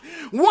out.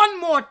 One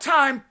more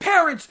time,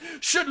 parents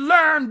should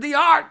learn the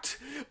art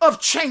of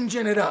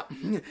changing it up.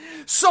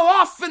 So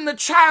often the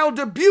child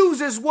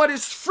abuses what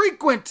is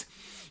frequent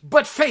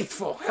but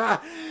faithful.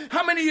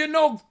 How many of you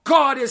know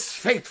God is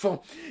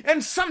faithful?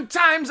 And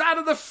sometimes out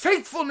of the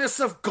faithfulness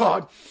of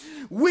God,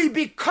 we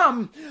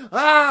become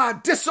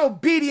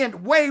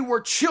disobedient,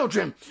 wayward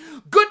children.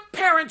 Good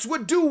parents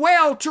would do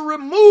well to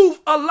remove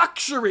a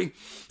luxury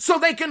so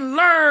they can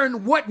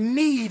learn what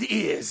need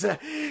is.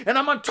 And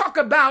I'm going to talk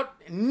about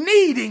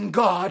needing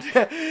God.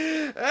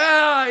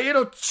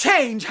 It'll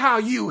change how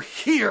you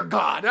hear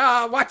God.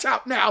 Watch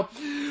out now.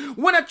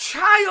 When a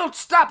child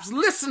stops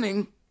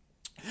listening,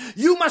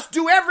 you must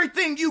do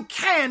everything you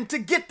can to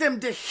get them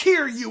to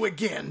hear you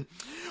again,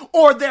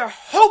 or their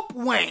hope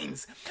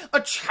wanes.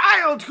 A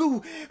child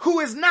who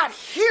is not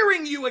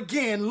hearing you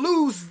again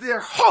lose their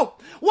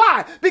hope.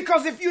 Why?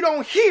 Because if you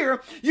don't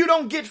hear, you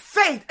don't get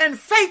faith. And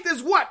faith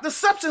is what? The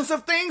substance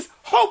of things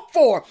hoped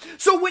for.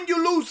 So when you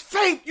lose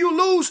faith, you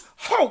lose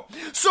hope.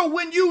 So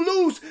when you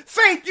lose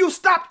faith, you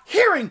stop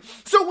hearing.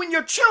 So when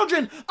your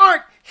children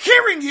aren't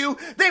hearing you,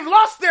 they've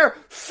lost their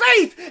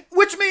faith,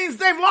 which means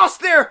they've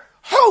lost their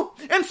hope.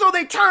 And so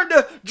they turn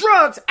to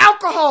drugs,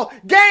 alcohol,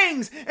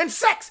 gangs, and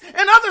sex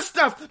and other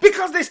stuff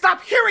because they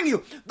stop hearing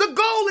you. The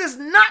goal is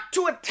not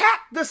to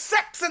attack the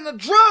sex and the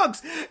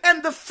drugs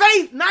and the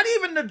faith, not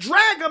even to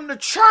drag them to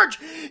church.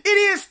 It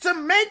is to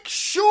make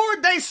sure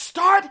they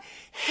start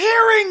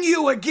hearing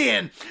you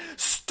again.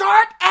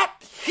 Start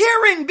at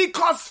hearing,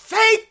 because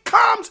faith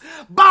comes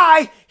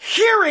by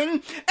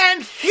hearing,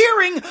 and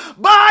hearing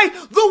by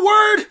the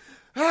word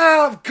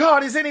of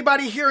God. Is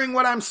anybody hearing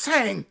what I'm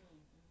saying?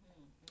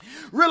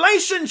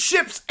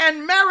 Relationships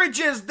and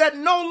marriages that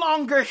no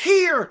longer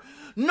hear,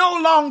 no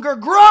longer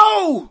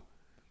grow.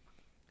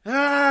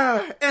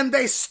 And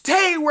they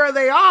stay where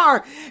they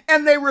are,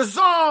 and they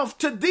resolve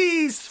to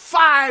these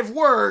 5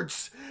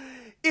 words.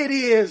 It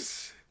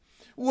is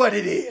what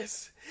it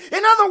is.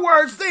 In other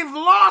words, they've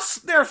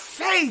lost their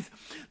faith.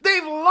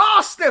 They've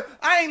lost their,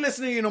 I ain't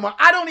listening to you no more.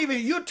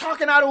 You're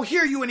talking, I don't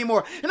hear you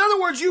anymore. In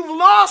other words, you've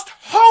lost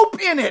hope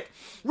in it.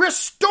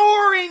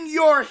 Restoring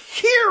your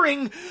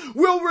hearing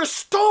will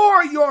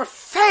restore your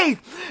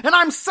faith. And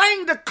I'm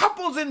saying to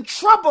couples in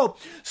trouble,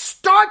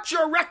 start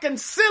your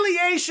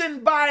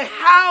reconciliation by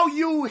how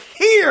you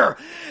hear.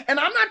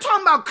 And I'm not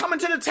talking about coming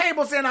to the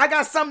table saying, I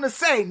got something to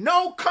say.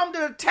 No, come to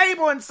the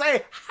table and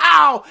say,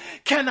 how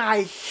can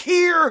I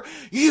hear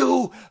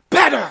you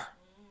better?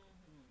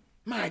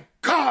 My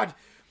God,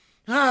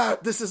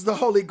 this is the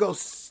Holy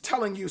Ghost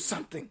telling you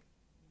something.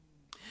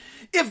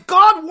 If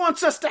God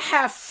wants us to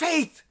have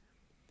faith,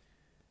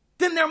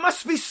 then there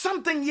must be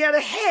something yet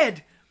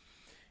ahead.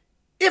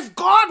 If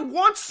God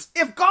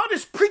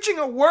is preaching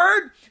a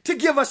word to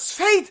give us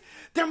faith,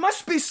 there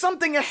must be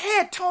something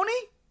ahead, Tony.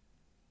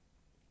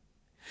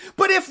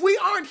 But if we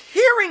aren't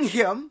hearing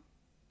him,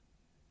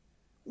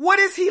 what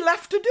is he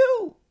left to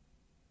do?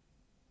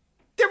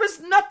 There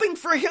is nothing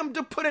for him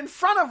to put in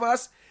front of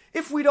us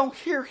if we don't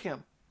hear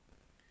him.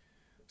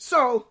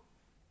 So,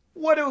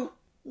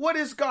 what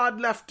is God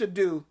left to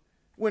do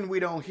when we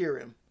don't hear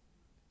him?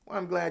 Well,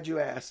 I'm glad you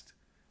asked.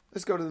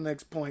 Let's go to the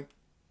next point.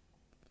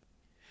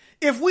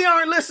 If we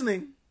aren't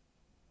listening,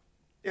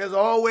 there's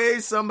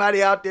always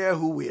somebody out there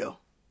who will.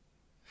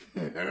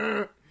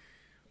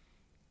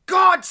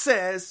 God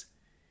says,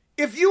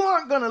 if you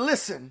aren't going to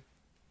listen,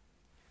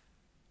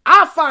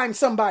 I'll find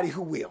somebody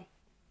who will.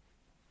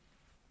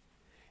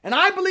 And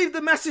I believe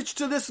the message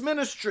to this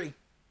ministry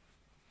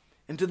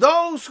and to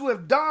those who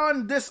have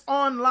done this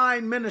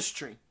online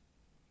ministry,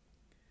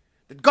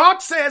 that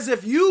God says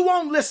if you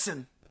won't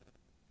listen,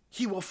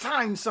 he will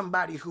find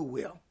somebody who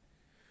will.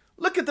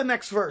 Look at the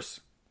next verse.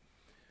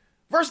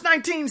 Verse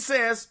 19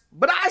 says,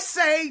 but I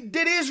say,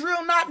 did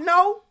Israel not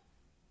know?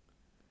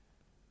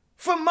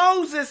 For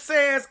Moses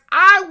says,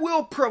 I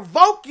will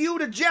provoke you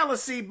to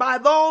jealousy by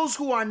those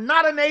who are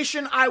not a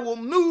nation. I will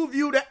move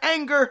you to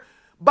anger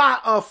by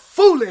a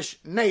foolish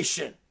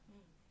nation.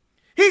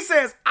 He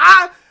says,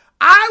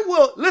 I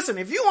will, listen,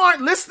 if you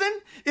aren't listening,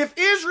 if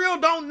Israel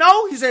don't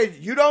know, he says,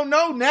 you don't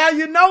know, now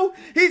you know.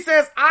 He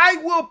says, I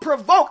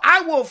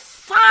will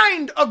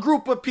find a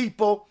group of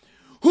people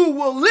who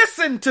will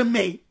listen to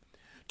me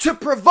to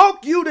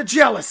provoke you to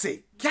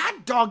jealousy.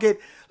 God dog it.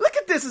 Look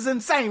at this, is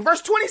insane.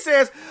 Verse 20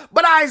 says,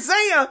 but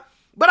Isaiah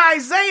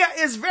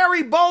is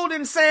very bold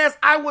and says,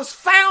 I was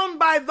found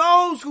by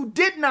those who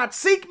did not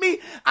seek me.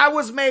 I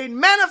was made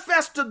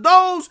manifest to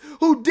those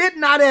who did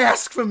not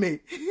ask for me.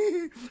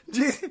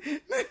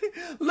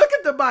 Look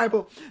at the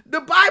Bible.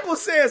 The Bible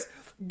says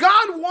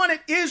God wanted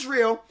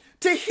Israel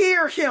to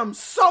hear him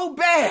so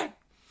bad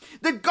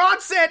that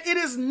God said it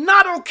is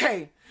not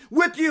okay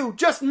with you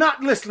just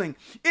not listening.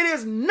 It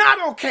is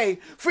not okay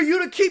for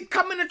you to keep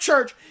coming to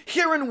church,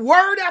 hearing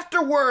word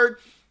after word,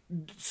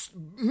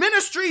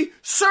 ministry,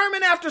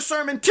 sermon after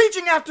sermon,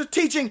 teaching after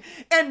teaching,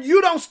 and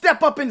you don't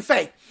step up in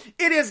faith.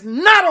 It is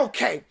not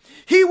okay.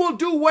 He will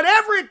do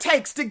whatever it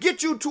takes to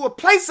get you to a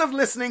place of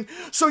listening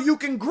so you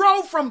can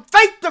grow from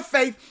faith to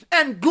faith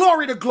and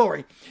glory to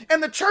glory.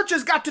 And the church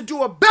has got to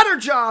do a better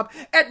job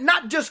at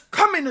not just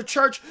coming to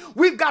church.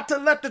 We've got to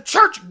let the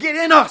church get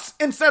in us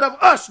instead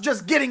of us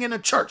just getting in the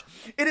church.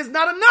 It is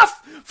not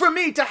enough for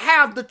me to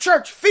have the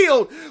church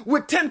filled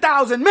with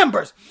 10,000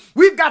 members.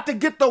 We've got to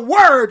get the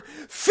word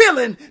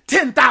filling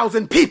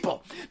 10,000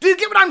 people. Do you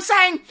get what I'm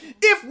saying?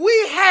 If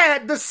we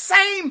had the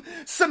same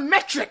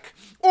symmetric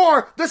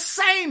or the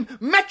same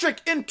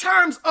metric in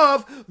terms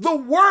of the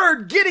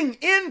word getting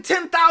in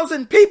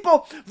 10,000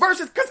 people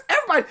versus, because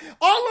everybody,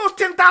 all those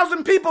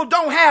 10,000 people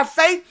don't have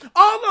faith.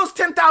 All those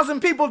 10,000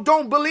 people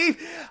don't believe.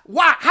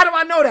 Why? How do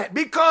I know that?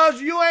 Because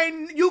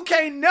you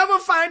can't never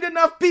find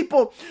enough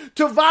people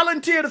to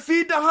volunteer to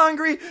feed the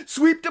hungry,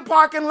 sweep the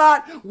parking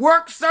lot,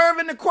 work, serve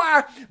in the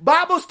choir.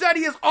 Bible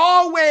study is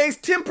always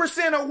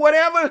 10% or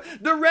whatever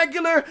the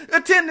regular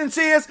attendance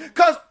is,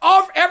 because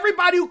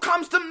everybody who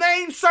comes to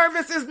main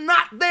service is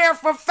not there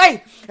for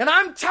faith. And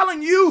I'm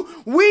telling you,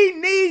 we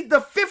need the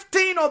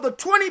 15 or the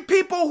 20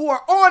 people who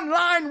are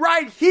online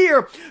right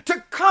here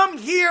to come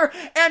here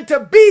and to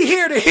be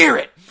here to hear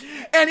it.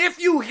 And if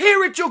you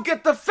hear it, you'll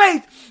get the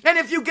faith. And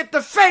if you get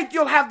the faith,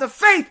 you'll have the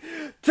faith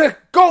to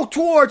go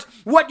towards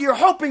what you're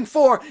hoping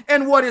for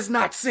and what is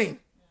not seen.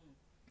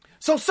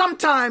 So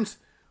sometimes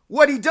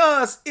what he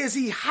does is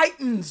he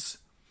heightens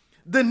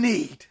the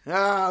need.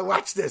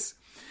 Watch this.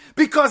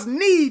 Because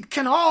need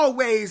can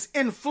always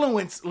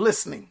influence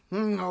listening.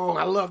 Oh,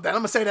 I love that. I'm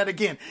going to say that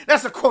again.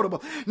 That's a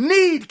quotable.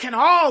 Need can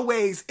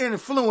always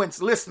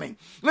influence listening.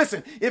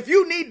 Listen, if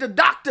you need the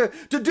doctor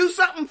to do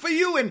something for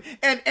you and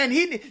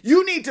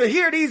you need to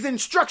hear these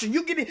instructions.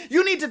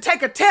 You need to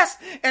take a test,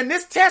 and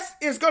this test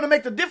is going to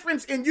make the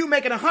difference in you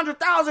making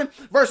 100,000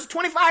 versus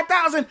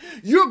 25,000.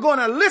 You're going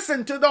to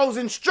listen to those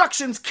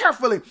instructions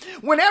carefully.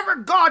 Whenever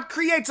God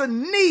creates a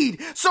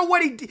need, so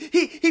what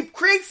he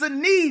creates a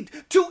need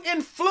to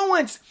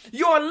influence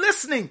your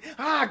listening.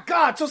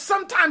 God. So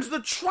sometimes the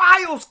trials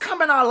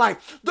come in our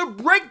life, the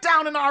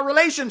breakdown in our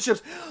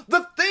relationships,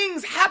 the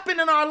things happen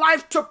in our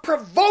life to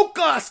provoke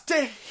us to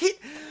hit.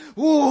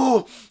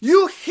 Ooh,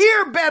 you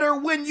hear better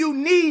when you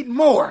need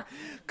more.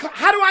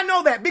 How do I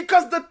know that?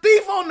 Because the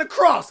thief on the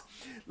cross,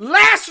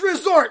 last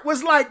resort,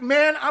 was like,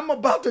 man, I'm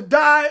about to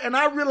die and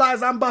I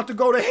realize I'm about to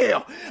go to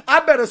hell. I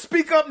better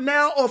speak up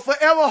now or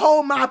forever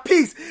hold my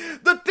peace.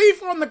 The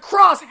thief on the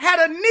cross had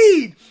a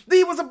need.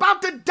 He was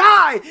about to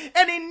die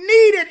and he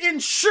needed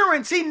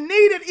insurance. He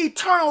needed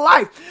eternal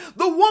life.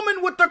 The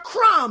woman with the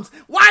crumbs,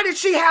 why did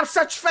she have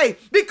such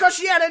faith? Because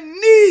she had a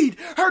need.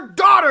 Her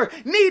daughter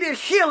needed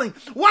healing.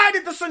 Why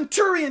did the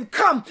centurion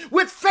come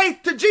with faith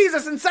to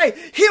Jesus and say,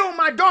 heal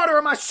my daughter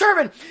or my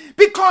servant?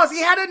 Because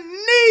he had a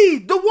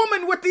need. The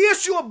woman with with the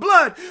issue of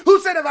blood, who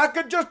said, if I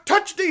could just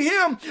touch the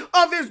hem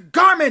of his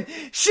garment.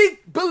 She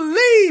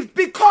believed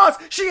because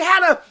she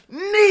had a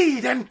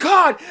need. And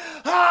God,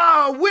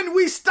 when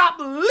we stop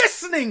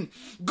listening,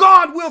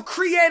 God will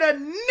create a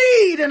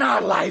need in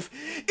our life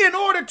in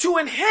order to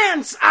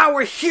enhance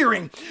our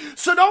hearing.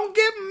 So don't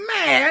get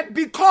mad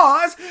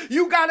because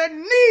you got a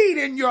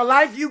need in your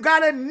life. You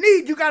got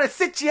a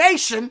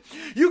situation.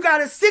 You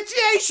got a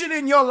situation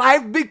in your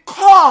life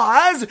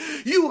because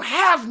you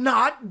have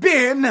not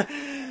been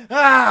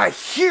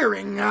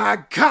hearing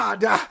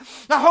God. I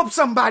hope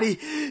somebody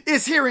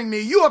is hearing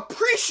me. You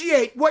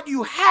appreciate what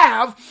you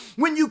have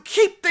when you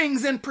keep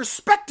things in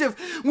perspective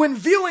when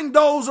viewing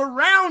those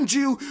around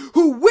you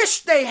who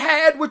wish they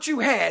had what you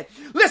had.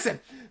 Listen,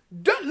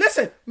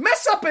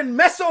 mess up and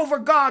mess over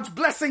God's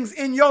blessings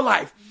in your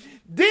life.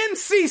 Then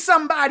see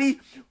somebody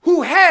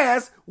who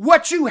has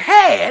what you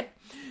had.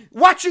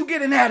 Watch you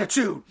get an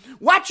attitude.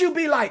 Watch you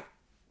be like,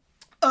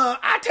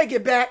 I take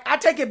it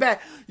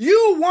back.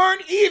 You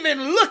weren't even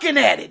looking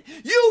at it.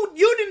 You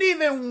didn't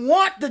even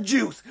want the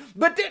juice.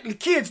 But the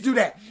kids do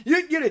that.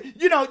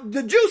 You know,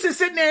 the juice is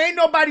sitting there, ain't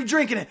nobody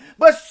drinking it.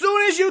 But as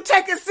soon as you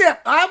take a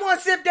sip, I want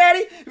a sip,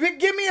 Daddy.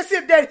 Give me a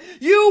sip, Daddy.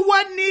 You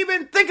wasn't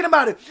even thinking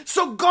about it.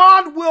 So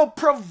God will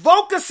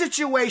provoke a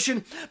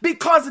situation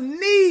because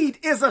need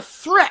is a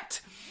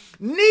threat.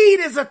 Need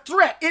is a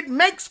threat. It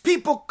makes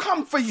people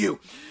come for you.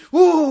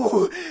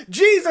 Ooh,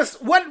 Jesus,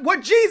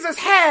 what Jesus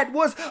had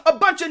was a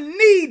bunch of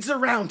needs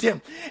around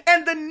him.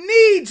 And the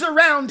needs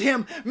around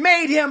him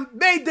made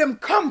them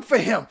come for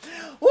him.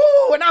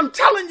 Ooh, and I'm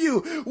telling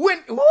you,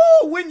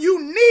 when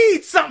you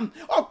need something,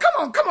 oh,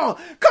 come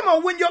on,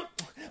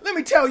 let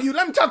me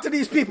talk to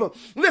these people.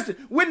 Listen,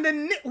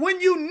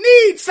 when you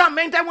need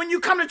something, ain't that when you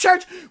come to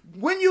church?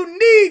 When you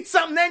need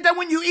something, ain't that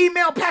when you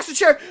email Pastor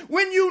Church?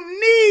 When you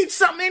need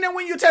something, ain't that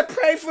when you say,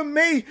 pray for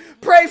me.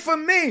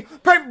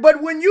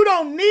 But when you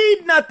don't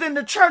need nothing,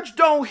 the church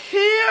don't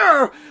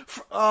hear.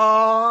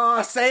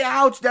 Say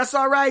ouch, that's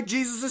all right.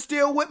 Jesus is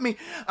still with me.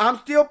 I'm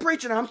still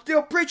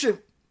preaching.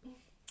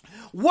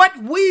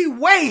 What we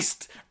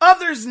waste,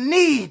 others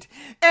need,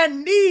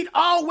 and need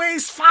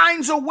always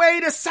finds a way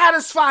to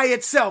satisfy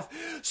itself.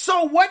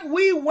 So what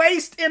we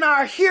waste in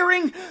our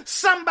hearing,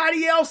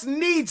 somebody else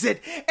needs it.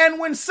 And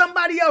when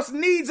somebody else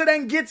needs it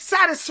and gets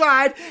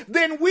satisfied,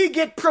 then we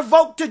get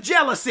provoked to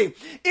jealousy.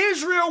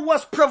 Israel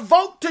was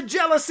provoked to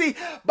jealousy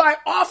by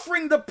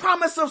offering the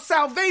promise of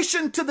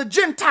salvation to the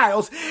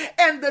Gentiles.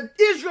 And the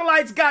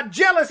Israelites got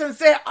jealous and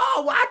said,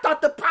 oh, well, I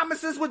thought the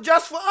promises were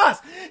just for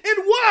us.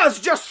 It was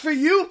just for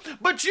you,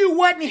 but you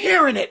wasn't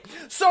hearing it.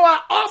 So I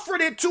offered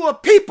it to a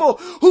people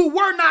who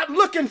were not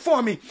looking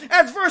for me.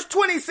 As verse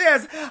 20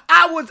 says,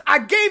 I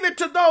gave it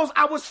to those.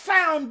 I was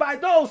found by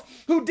those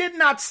who did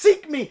not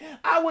seek me.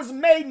 I was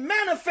made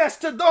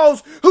manifest to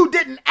those who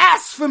didn't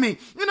ask for me.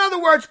 In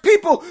other words,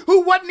 people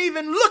who wasn't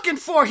even looking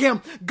for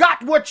him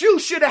got what you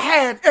should have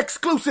had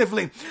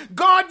exclusively.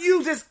 God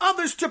uses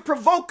others to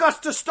provoke us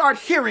to start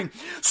hearing.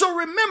 So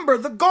remember,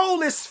 the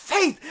goal is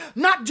faith,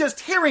 not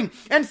just hearing.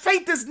 And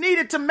faith is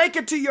needed to make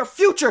it to your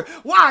future.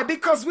 Why?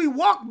 Because we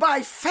walk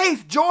by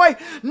faith, Joy,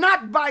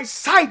 not by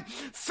sight.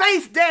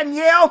 Faith,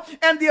 Danielle,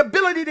 and the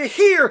ability to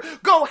hear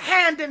go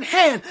hand in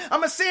hand.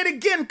 I'm going to say it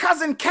again,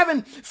 Cousin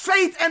Kevin.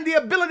 Faith and the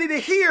ability to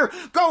hear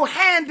go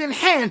hand in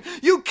hand.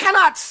 You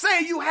cannot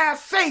say you have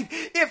faith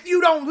if you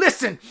don't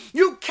listen.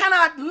 You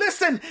cannot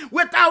listen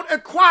without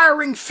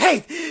acquiring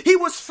faith. He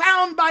was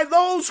found by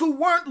those who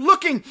weren't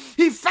looking.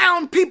 He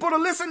found people to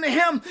listen to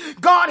him.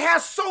 God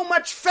has so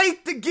much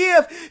faith to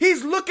give.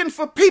 He's looking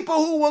for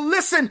people who will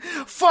listen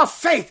for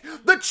faith.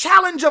 The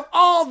challenge of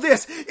all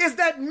this is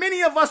that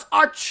many of us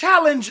are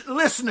challenged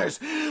listeners.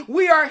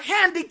 We are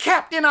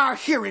handicapped in our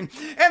hearing.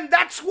 And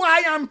that's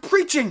why I'm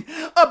preaching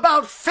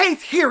about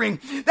faith hearing.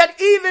 That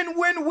even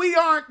when we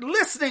aren't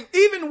listening,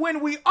 even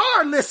when we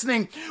are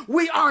listening,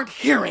 we aren't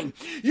hearing.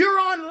 You're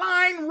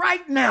online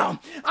right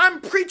now.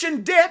 I'm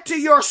preaching dead to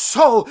your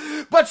soul,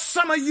 but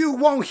some of you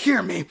won't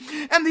hear me.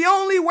 And the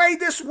only way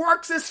this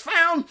works is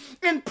found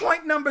in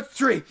point number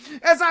 3.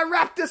 As I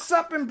wrap this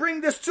up and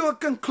bring this to a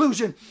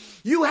conclusion,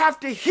 you have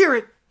to hear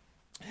it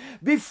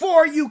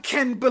before you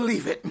can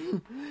believe it.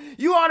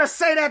 You ought to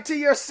say that to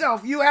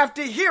yourself. You have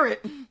to hear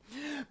it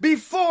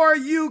before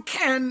you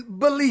can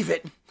believe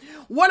it.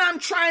 What I'm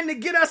trying to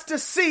get us to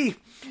see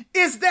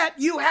is that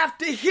you have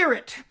to hear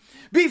it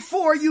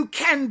before you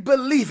can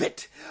believe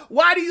it.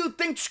 Why do you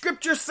think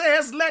scripture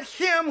says, let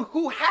him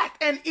who hath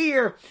an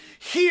ear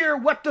hear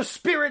what the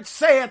Spirit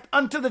saith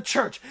unto the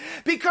church?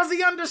 Because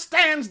he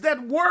understands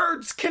that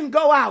words can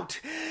go out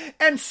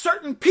and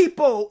certain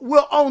people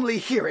will only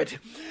hear it.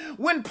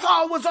 When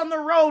Paul was on the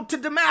road to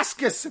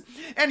Damascus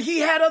and he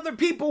had other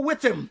people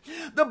with him,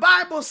 the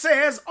Bible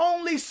says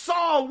only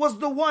Saul was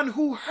the one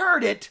who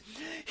heard it.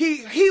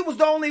 He was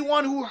the only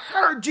one who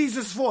heard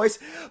Jesus' voice,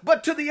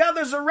 but to the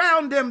others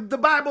around him, the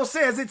Bible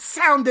says it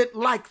sounded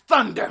like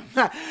thunder.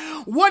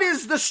 What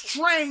is the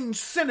strange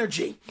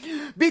synergy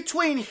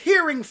between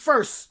hearing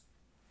first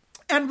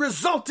and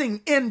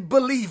resulting in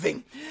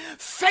believing?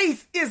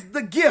 Faith is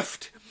the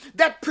gift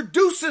that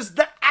produces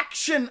the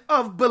action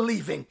of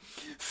believing.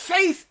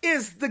 Faith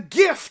is the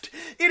gift.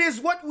 It is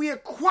what we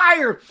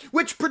acquire,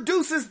 which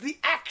produces the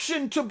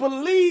action to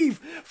believe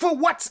for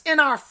what's in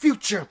our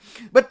future.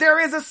 But there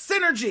is a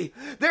synergy.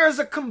 There is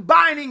a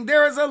combining.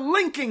 There is a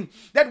linking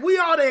that we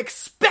ought to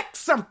expect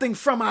something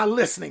from our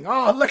listening.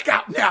 Oh, look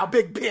out now,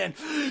 Big Ben.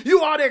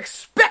 You ought to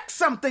expect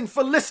something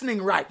for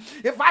listening right.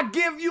 If I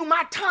give you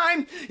my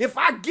time, if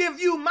I give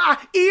you my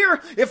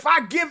ear, if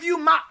I give you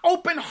my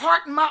open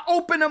heart and my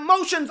open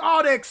emotions, I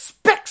ought to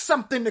expect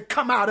something to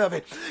come out of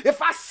it.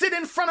 If I sit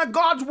in front of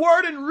God's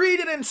word and read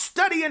it and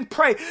study and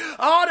pray,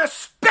 I ought to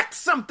expect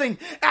something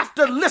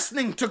after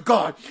listening to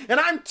God. And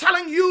I'm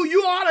telling you,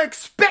 you ought to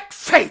expect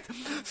faith.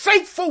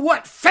 Faith for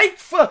what? Faith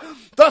for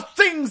the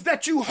things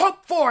that you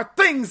hope for,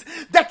 things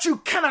that you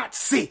cannot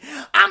see.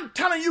 I'm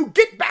telling you,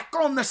 get back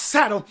on the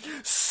saddle.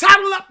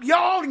 Saddle up,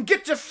 y'all, and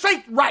get your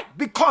faith right,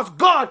 because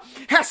God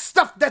has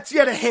stuff that's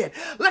yet ahead.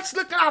 Let's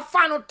look at our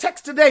final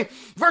text today,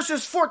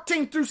 verses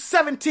 14 through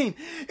 17.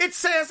 It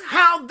says,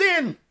 how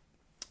then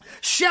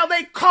shall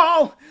they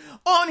call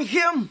on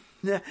him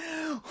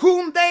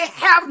whom they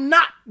have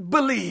not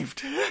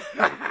believed?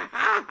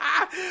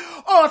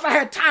 Oh, if I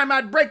had time,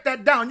 I'd break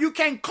that down. You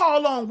can't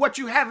call on what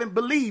you haven't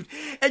believed,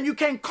 and you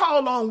can't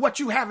call on what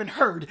you haven't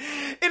heard.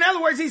 In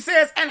other words, he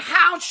says, and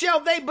how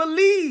shall they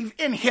believe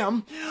in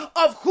him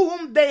of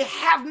whom they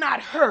have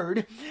not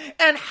heard?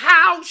 And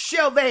how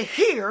shall they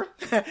hear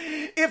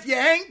if you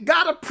ain't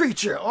got a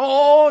preacher?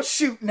 Oh,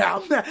 shoot now.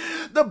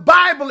 The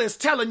Bible is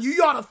telling you,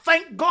 you ought to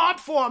thank God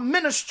for a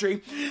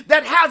ministry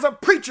that has a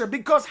preacher,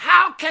 because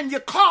how can you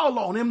call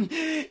on him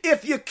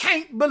if you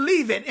can't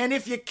believe it? And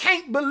if you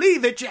can't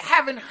believe it, you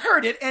haven't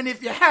heard it. And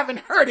if you haven't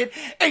heard it,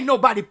 ain't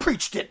nobody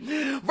preached it.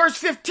 Verse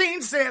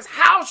 15 says,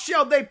 how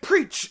shall they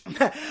preach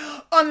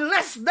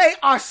unless they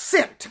are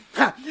sent?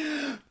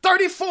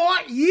 34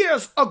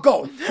 years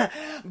ago,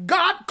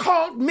 God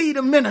called me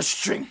to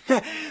ministry.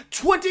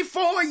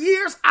 24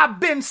 years I've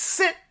been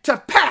sent to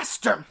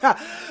pastor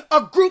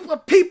a group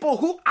of people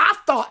who I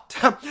thought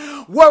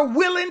were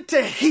willing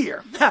to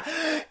hear.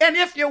 And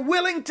if you're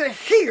willing to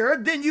hear,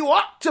 then you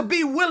ought to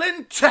be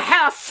willing to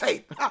have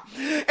faith.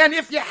 And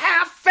if you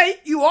have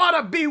faith, you ought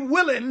to be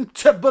willing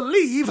to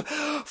believe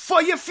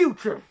for your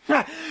future.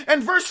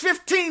 And verse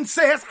 15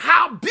 says,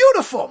 how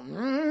beautiful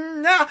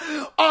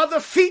are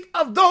the feet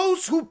of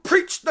those who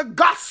preach the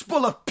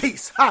gospel of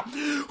peace,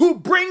 who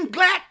bring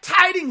glad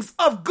tidings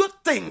of good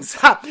things.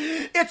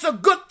 It's a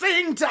good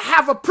thing to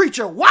have a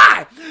preacher.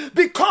 Why?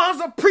 Because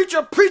a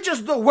preacher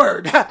preaches the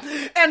word,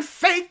 and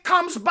faith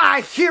comes by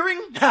hearing,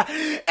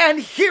 and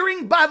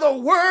hearing by the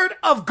word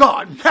of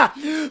God.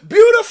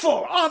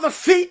 Beautiful are the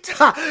feet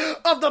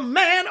of the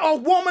man or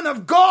woman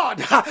of God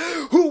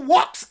who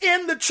walks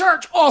in the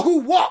church, or who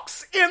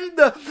walks in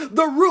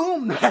the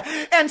room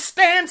and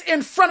stands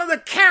in front of the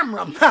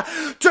camera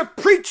to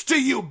preach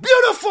to you.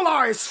 Beautiful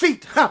are his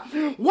feet.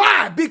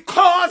 Why?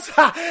 Because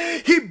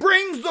he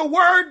brings the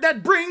word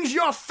that brings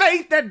your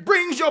faith, that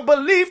brings your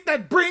belief,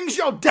 that brings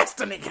your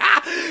destiny.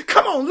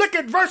 Come on, look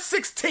at verse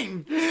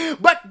 16.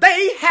 But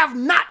they have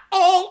not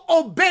all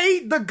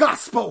obeyed the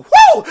gospel.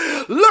 Woo!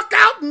 Look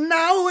out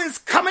now, is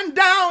coming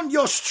down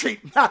your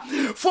street.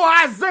 For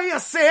Isaiah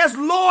says,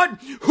 Lord,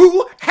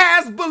 who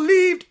has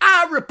believed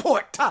our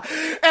report?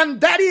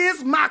 And that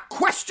is my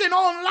question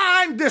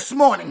online this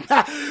morning.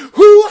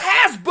 Who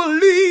has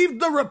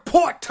believed the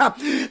report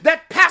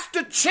that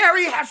Pastor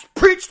Cherry has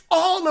preached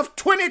all of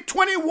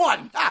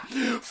 2021?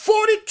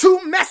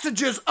 42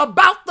 messages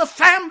about the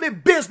family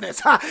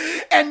business.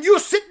 And you're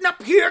sitting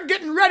up here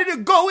getting ready to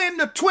go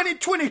into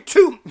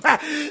 2022.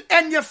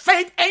 And your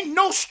faith ain't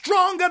no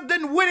stronger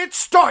than when it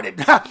started.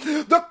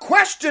 The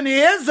question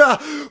is,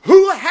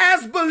 who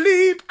has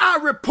believed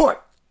our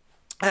report?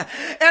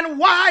 And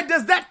why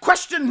does that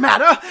question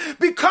matter?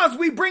 Because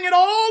we bring it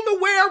all the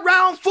way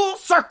around full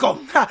circle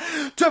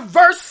to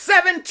verse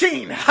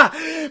 17.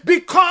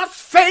 Because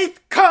faith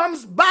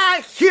comes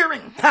by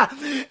hearing,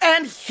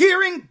 and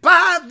hearing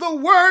by the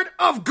word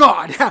of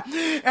God.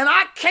 And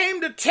I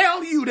came to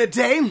tell you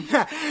today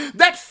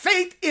that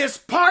faith is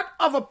part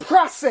of a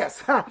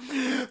process.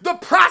 The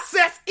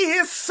process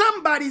is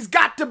somebody's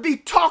got to be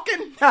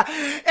talking,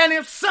 and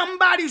if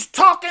somebody's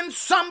talking,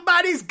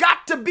 somebody's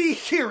got to be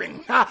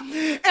hearing.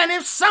 And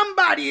if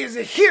somebody is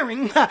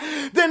hearing,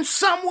 then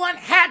someone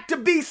had to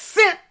be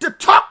sent to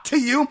talk to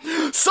you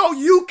so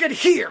you could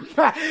hear.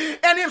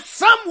 And if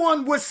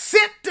someone was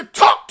sent to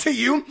talk to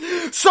you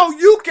so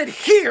you could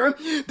hear,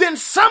 then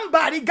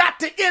somebody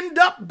got to end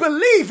up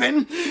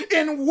believing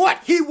in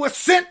what he was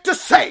sent to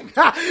say.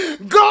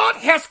 God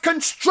has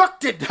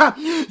constructed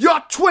your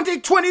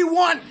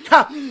 2021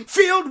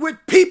 filled with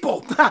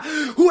people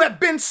who have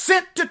been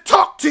sent to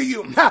talk to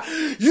you.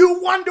 You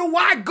wonder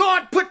why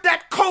God put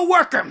that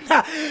coworker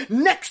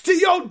next to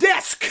your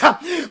desk.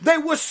 They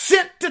were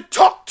sent to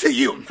talk to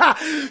you.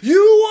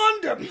 You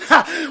wonder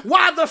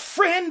why the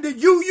friend that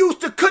you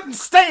used to couldn't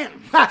stand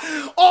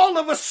all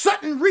of a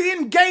sudden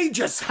re-engages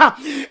messages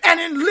and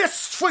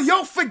enlists for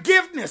your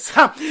forgiveness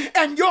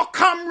and your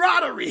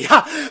camaraderie,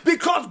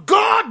 because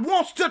God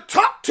wants to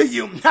talk to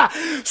you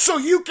so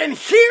you can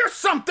hear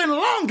something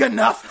long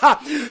enough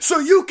so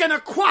you can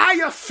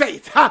acquire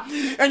faith.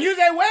 And you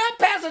say, well,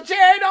 Pastor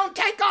Jerry, don't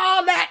take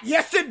all that.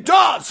 Yes, it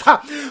does.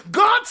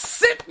 God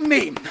sent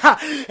me,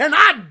 and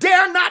I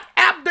dare not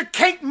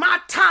abdicate my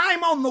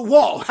time on the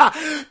wall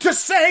to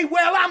say,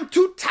 well, I'm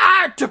too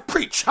tired to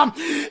preach.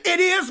 It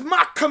is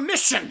my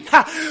commission.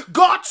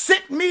 God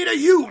sent me to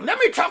you. Let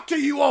me talk to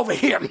you over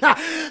here.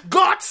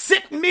 God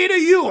sent me to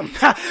you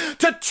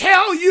to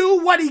tell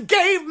you what he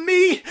gave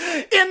me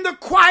in the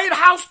quiet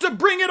house to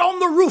bring it on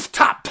the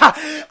rooftop.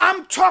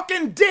 I'm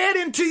talking dead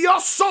into your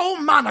soul,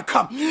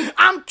 Monica.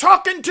 I'm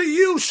talking to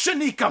you,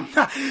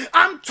 Shanika.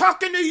 I'm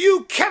talking to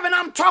you, Kevin.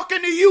 I'm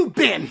talking to you,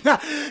 Ben.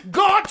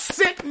 God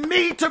sent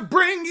me to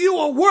bring you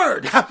a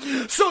word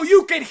so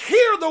you can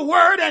hear the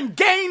word and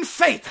gain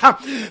faith,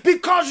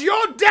 because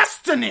your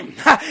destiny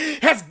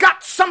has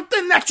got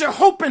something that you're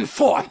hoping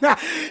for.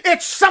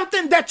 It's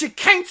something that you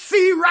can't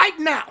see right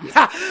now.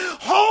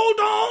 Hold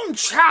on,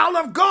 child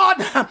of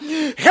God.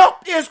 Help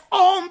is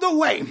on the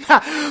way.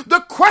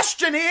 The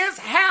question is,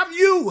 have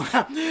you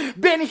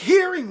been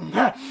hearing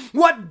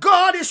what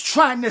God is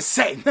trying to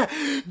say?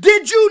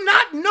 Did you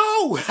not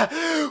know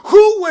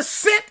who was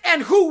sent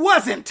and who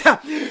wasn't?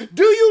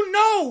 Do you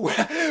know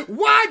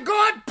why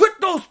God put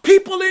those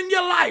people in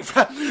your life?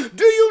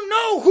 Do you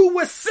know who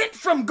was sent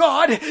from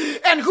God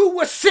and who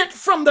was sent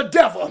from the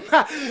devil?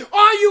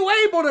 Are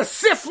you able to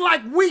sift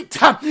like wheat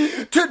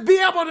to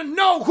be able to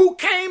know who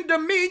came to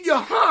mean you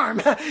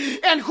harm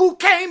and who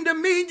came to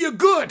mean you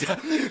good?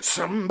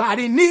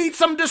 Somebody needs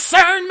some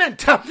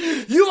discernment.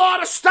 You ought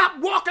to stop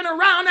walking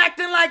around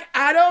acting like,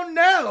 I don't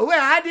know.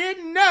 I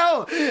didn't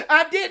know.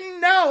 I didn't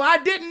know. I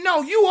didn't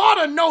know. You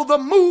ought to know the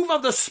move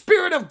of the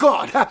Spirit of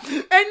God.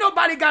 Ain't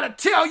nobody got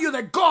to tell you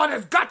that God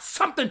has got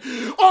something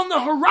on the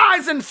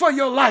horizon for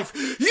your life.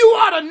 You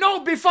ought to know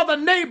before the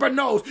neighbor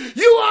knows.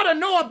 You ought to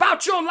know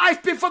about your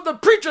life before the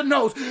preacher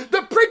knows.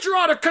 The preacher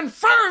ought to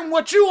confirm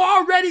what you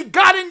already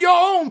got in your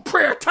own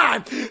prayer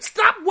time.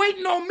 Stop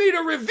waiting on me to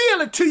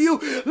reveal it to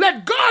you.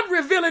 Let God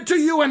reveal it to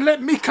you and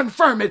let me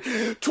confirm it.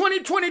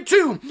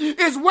 2022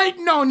 is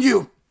waiting on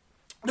you.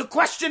 The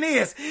question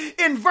is,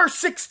 in verse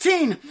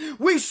 16,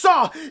 we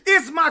saw,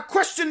 is my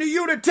question to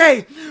you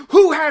today,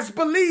 who has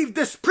believed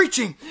this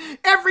preaching?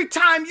 Every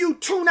time you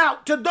tune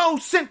out to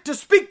those sent to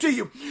speak to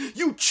you,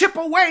 you chip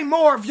away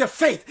more of your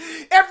faith.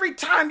 Every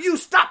time you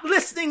stop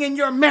listening in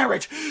your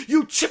marriage,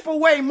 you chip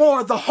away more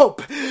of the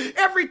hope.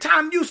 Every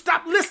time you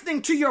stop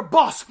listening to your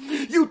boss,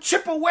 you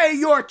chip away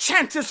your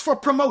chances for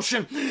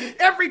promotion.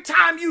 Every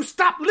time you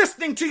stop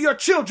listening to your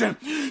children,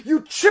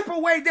 you chip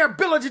away their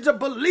ability to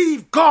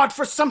believe God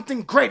for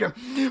something greater.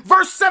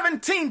 Verse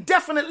 17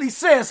 definitely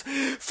says,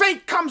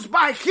 faith comes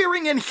by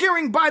hearing and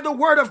hearing by the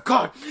word of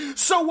God.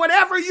 So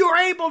whatever you're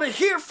able to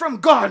hear from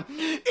God,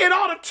 it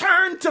ought to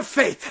turn to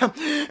faith.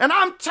 And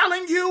I'm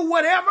telling you,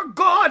 whatever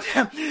God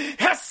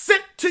has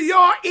sent to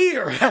your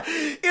ear,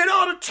 it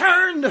ought to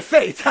turn to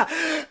faith.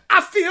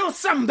 I feel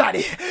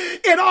somebody.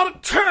 It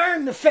ought to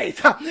turn to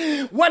faith.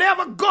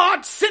 Whatever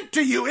God sent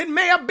to you, it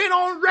may have been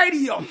on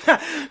radio.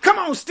 Come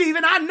on,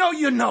 Stephen, I know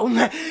you know.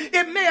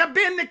 It may have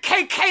been the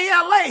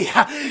KKLA,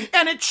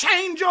 and it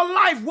changed your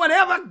life.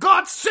 Whatever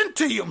God sent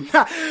to you,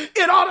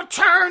 it ought to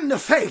turn to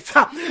faith.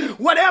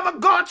 Whatever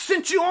God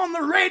sent you on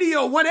the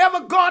radio, whatever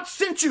God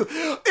sent you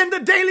in the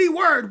daily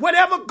word,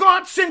 whatever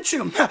God sent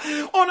you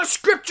on a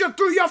scripture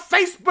through your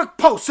Facebook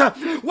post,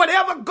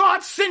 whatever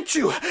God sent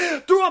you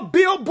through a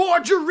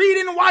billboard you're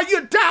reading while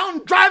you're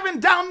driving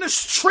down the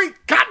street.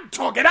 God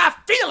talking, I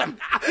feel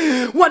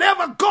him.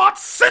 Whatever God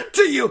sent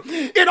to you,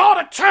 it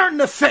ought to turn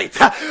to faith.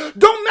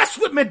 Don't mess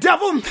with me,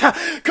 devil,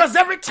 because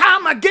every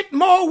time I get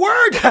more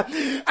word,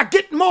 I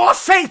get more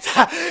faith.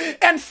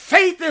 And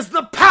faith is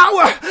the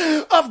power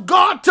of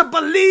God to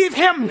believe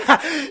him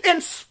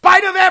in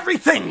spite of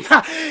everything.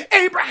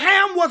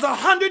 Abraham was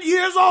 100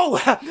 years old,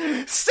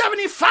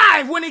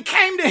 75 when he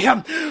came to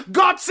him.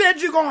 God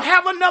said, you're going to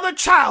have another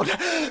child.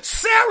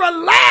 Sarah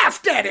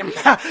laughed at him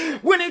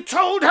when he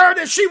told her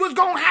that she was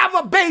going to have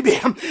a baby.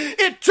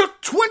 It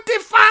took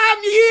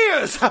 25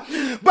 years,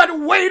 but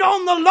wait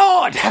on the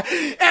Lord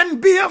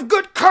and be of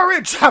good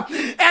courage,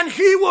 and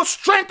he will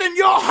strengthen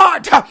your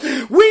heart.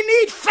 We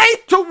need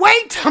faith to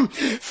wait.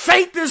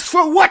 Faith is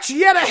for what's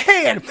yet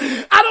ahead.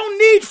 I don't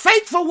need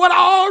faith for what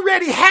I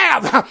already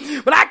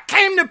have, but I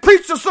came to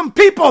preach to some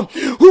people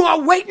who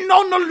are waiting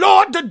on the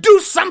Lord to do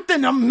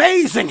something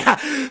amazing,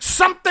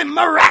 something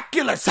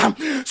miraculous,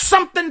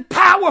 something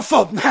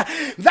powerful.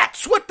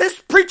 That's what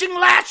this preaching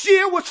last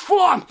year was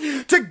for,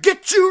 to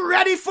get you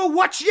ready for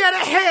what's yet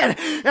ahead.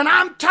 And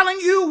I'm telling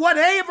you,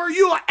 whatever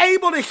you are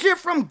able to hear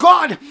from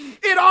God,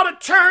 it ought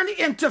to turn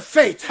into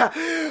faith.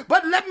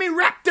 But let me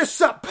wrap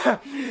this up.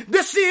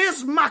 This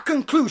is my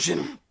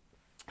conclusion.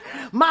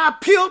 My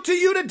appeal to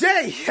you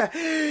today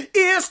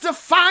is to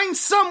find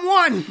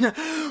someone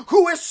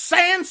who is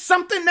saying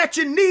something that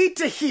you need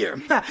to hear.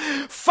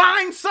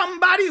 Find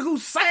somebody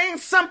who's saying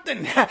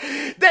something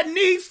that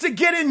needs to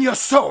get in your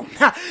soul.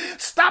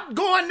 Stop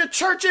going to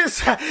churches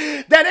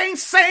that ain't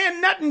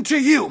saying nothing to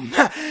you.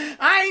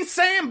 I ain't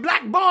saying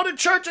blackball the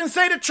church and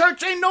say the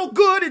church ain't no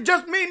good. It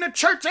just means the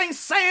church ain't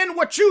saying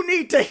what you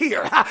need to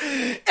hear.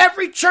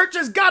 Every church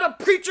has got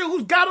a preacher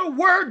who's got a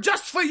word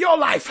just for your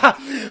life.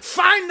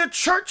 Find the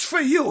church for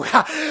you.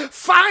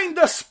 Find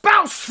the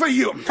spouse for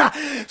you.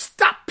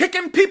 Stop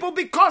picking people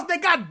because they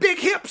got big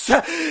hips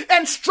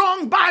and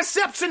strong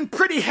biceps and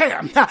pretty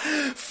hair.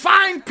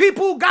 Find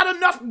people who got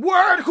enough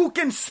word who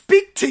can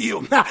speak to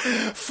you.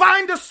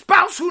 Find a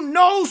spouse who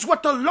knows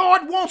what the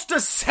Lord wants to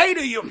say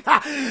to you.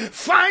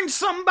 Find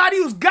somebody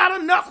who's got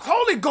enough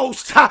Holy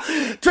Ghost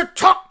to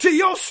talk to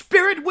your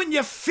spirit when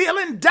you're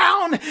feeling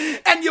down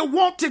and you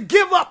want to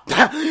give up.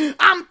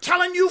 I'm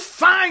telling you,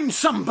 find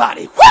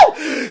somebody.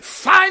 Woo!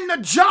 Find the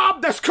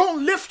job that's going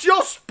to lift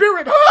your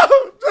spirit.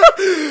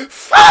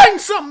 Find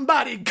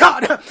somebody,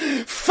 God.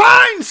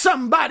 Find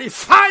somebody.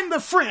 Find the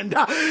friend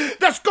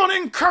that's going to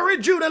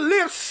encourage you to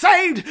live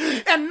saved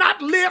and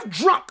not live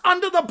drunk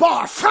under the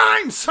bar.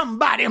 Find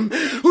somebody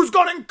who's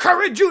going to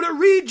encourage you to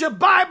read your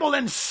Bible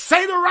and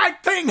say the right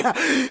thing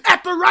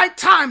at the right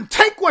time.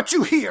 Take what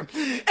you hear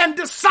and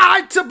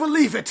decide to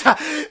believe it.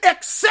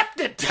 Accept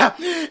it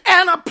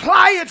and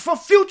apply it for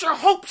future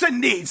hopes and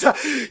needs.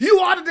 You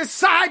ought to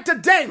decide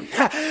today,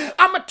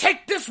 I'm going to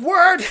take this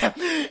word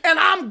and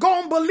I'm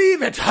going to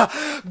believe it.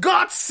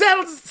 God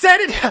said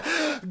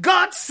it.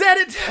 God said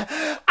it.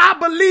 I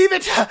believe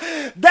it.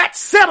 That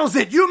settles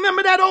it. You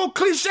remember that old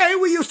cliche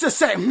we used to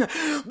say?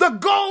 The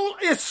goal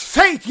is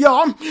faith,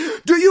 y'all.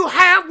 Do you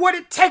have what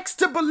it takes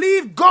to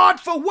believe God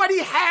for what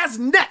he has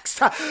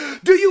next?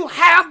 Do you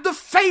have the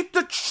faith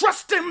to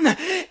trust him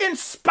in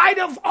spite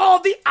of all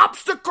the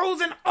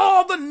obstacles and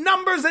all the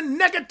numbers and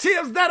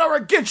negatives that are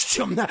against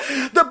you?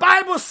 The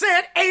Bible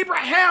said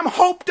Abraham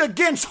hoped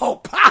against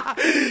hope.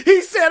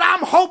 He said,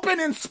 I'm hoping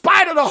in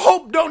spite of the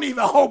hope, don't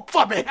even hope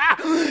for me.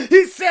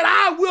 He said,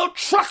 I will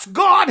trust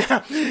God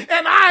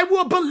and I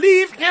will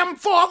believe him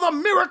for the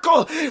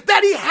miracle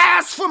that he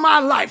has for my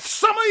life.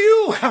 Some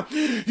of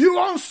you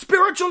on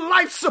spiritual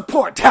life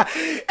support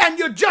and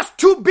you're just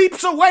 2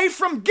 beeps away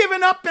from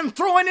giving up and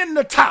throwing in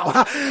the towel.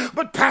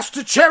 But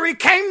Pastor Cherry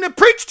came to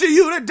preach to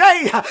you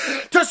today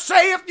to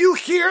say, if you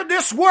hear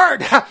this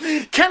word,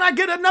 can I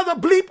get another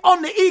bleep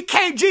on the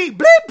EKG?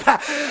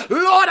 Bleep.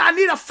 Lord, I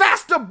need a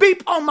faster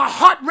beep on my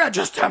heart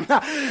register.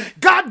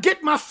 God,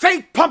 get my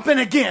faith pumping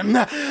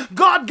again.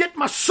 God, get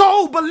my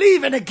soul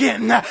believing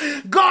again.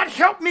 God,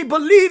 help me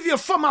believe you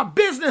for my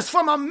business,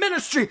 for my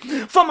ministry,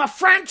 for my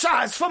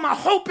franchise, for my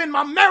hope in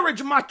my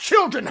marriage, my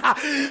children.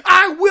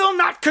 I will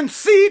not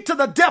concede to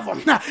the devil.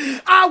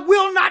 I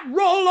will not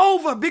roll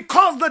over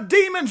because the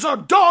demons are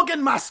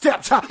dogging my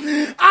steps.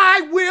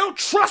 I will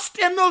trust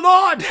in the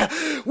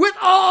Lord with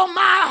all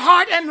my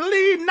heart and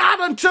lean not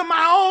unto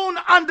my own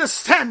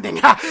understanding.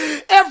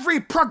 Every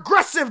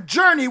progressive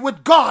journey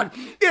with God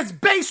is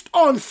based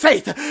on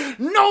faith.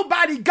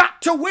 Nobody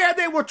got to where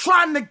they were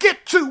trying to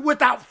get to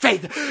without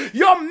faith.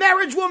 Your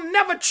marriage will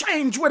never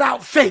change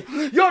without faith.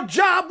 Your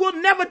job will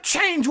never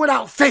change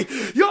without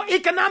faith. Your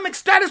economic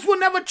status will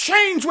never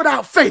change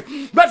without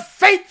faith. But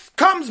faith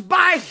comes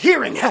by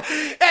hearing,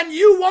 and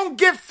you won't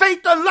get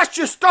faith unless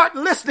you start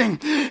listening.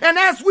 And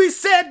as we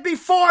said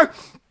before,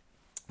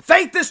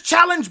 faith is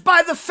challenged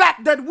by the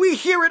fact that we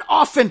hear it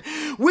often.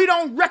 We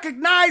don't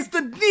recognize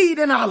the need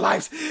in our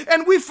lives,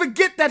 and we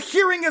forget that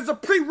hearing is a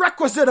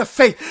prerequisite of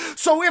faith.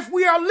 So if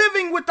we are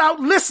living without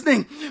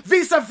listening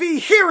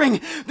vis-a-vis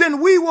hearing,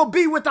 then we will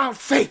be without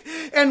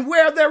faith. And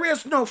where there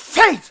is no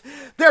faith,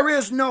 there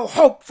is no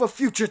hope for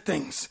future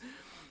things.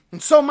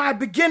 And so my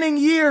beginning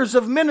years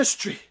of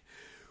ministry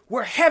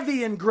were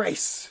heavy in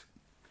grace,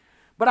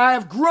 but I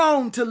have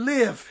grown to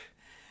live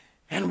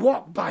and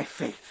walk by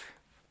faith.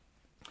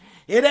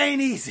 It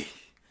ain't easy,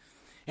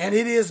 and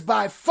it is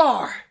by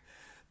far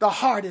the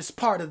hardest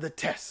part of the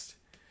test.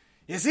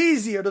 It's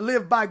easier to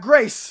live by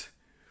grace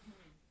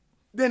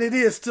than it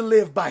is to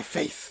live by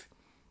faith.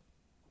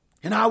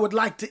 And I would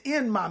like to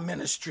end my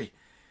ministry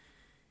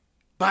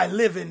by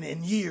living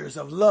in years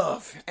of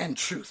love and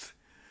truth.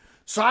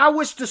 So I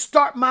wish to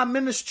start my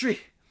ministry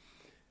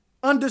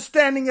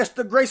understanding it's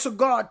the grace of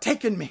God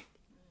taking me.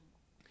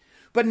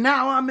 But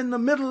now I'm in the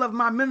middle of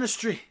my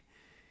ministry,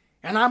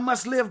 and I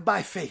must live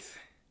by faith.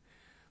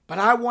 But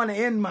I want to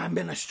end my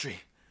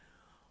ministry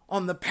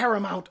on the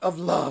paramount of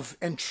love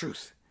and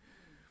truth.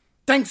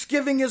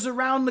 Thanksgiving is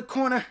around the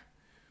corner.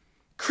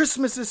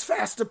 Christmas is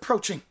fast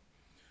approaching.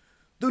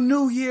 The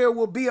new year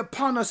will be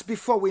upon us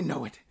before we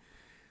know it.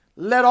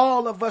 Let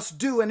all of us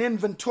do an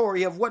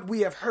inventory of what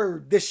we have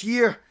heard this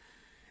year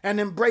and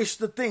embrace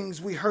the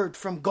things we heard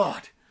from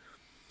God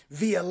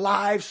via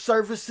live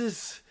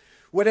services,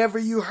 whatever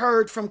you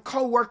heard from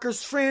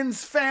coworkers,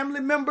 friends,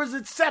 family members,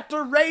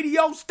 etc.,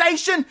 radio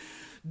station.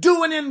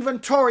 Do an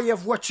inventory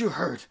of what you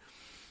heard.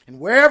 And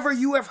wherever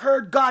you have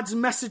heard God's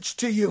message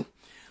to you,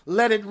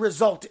 let it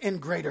result in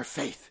greater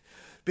faith,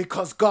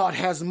 because God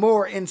has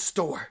more in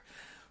store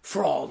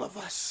for all of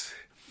us.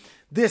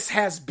 This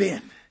has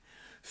been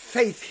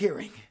Faith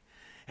Hearing,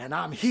 and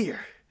I'm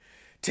here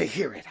to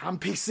hear it. I'm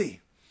PC,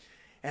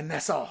 and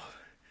that's all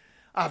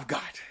I've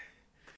got.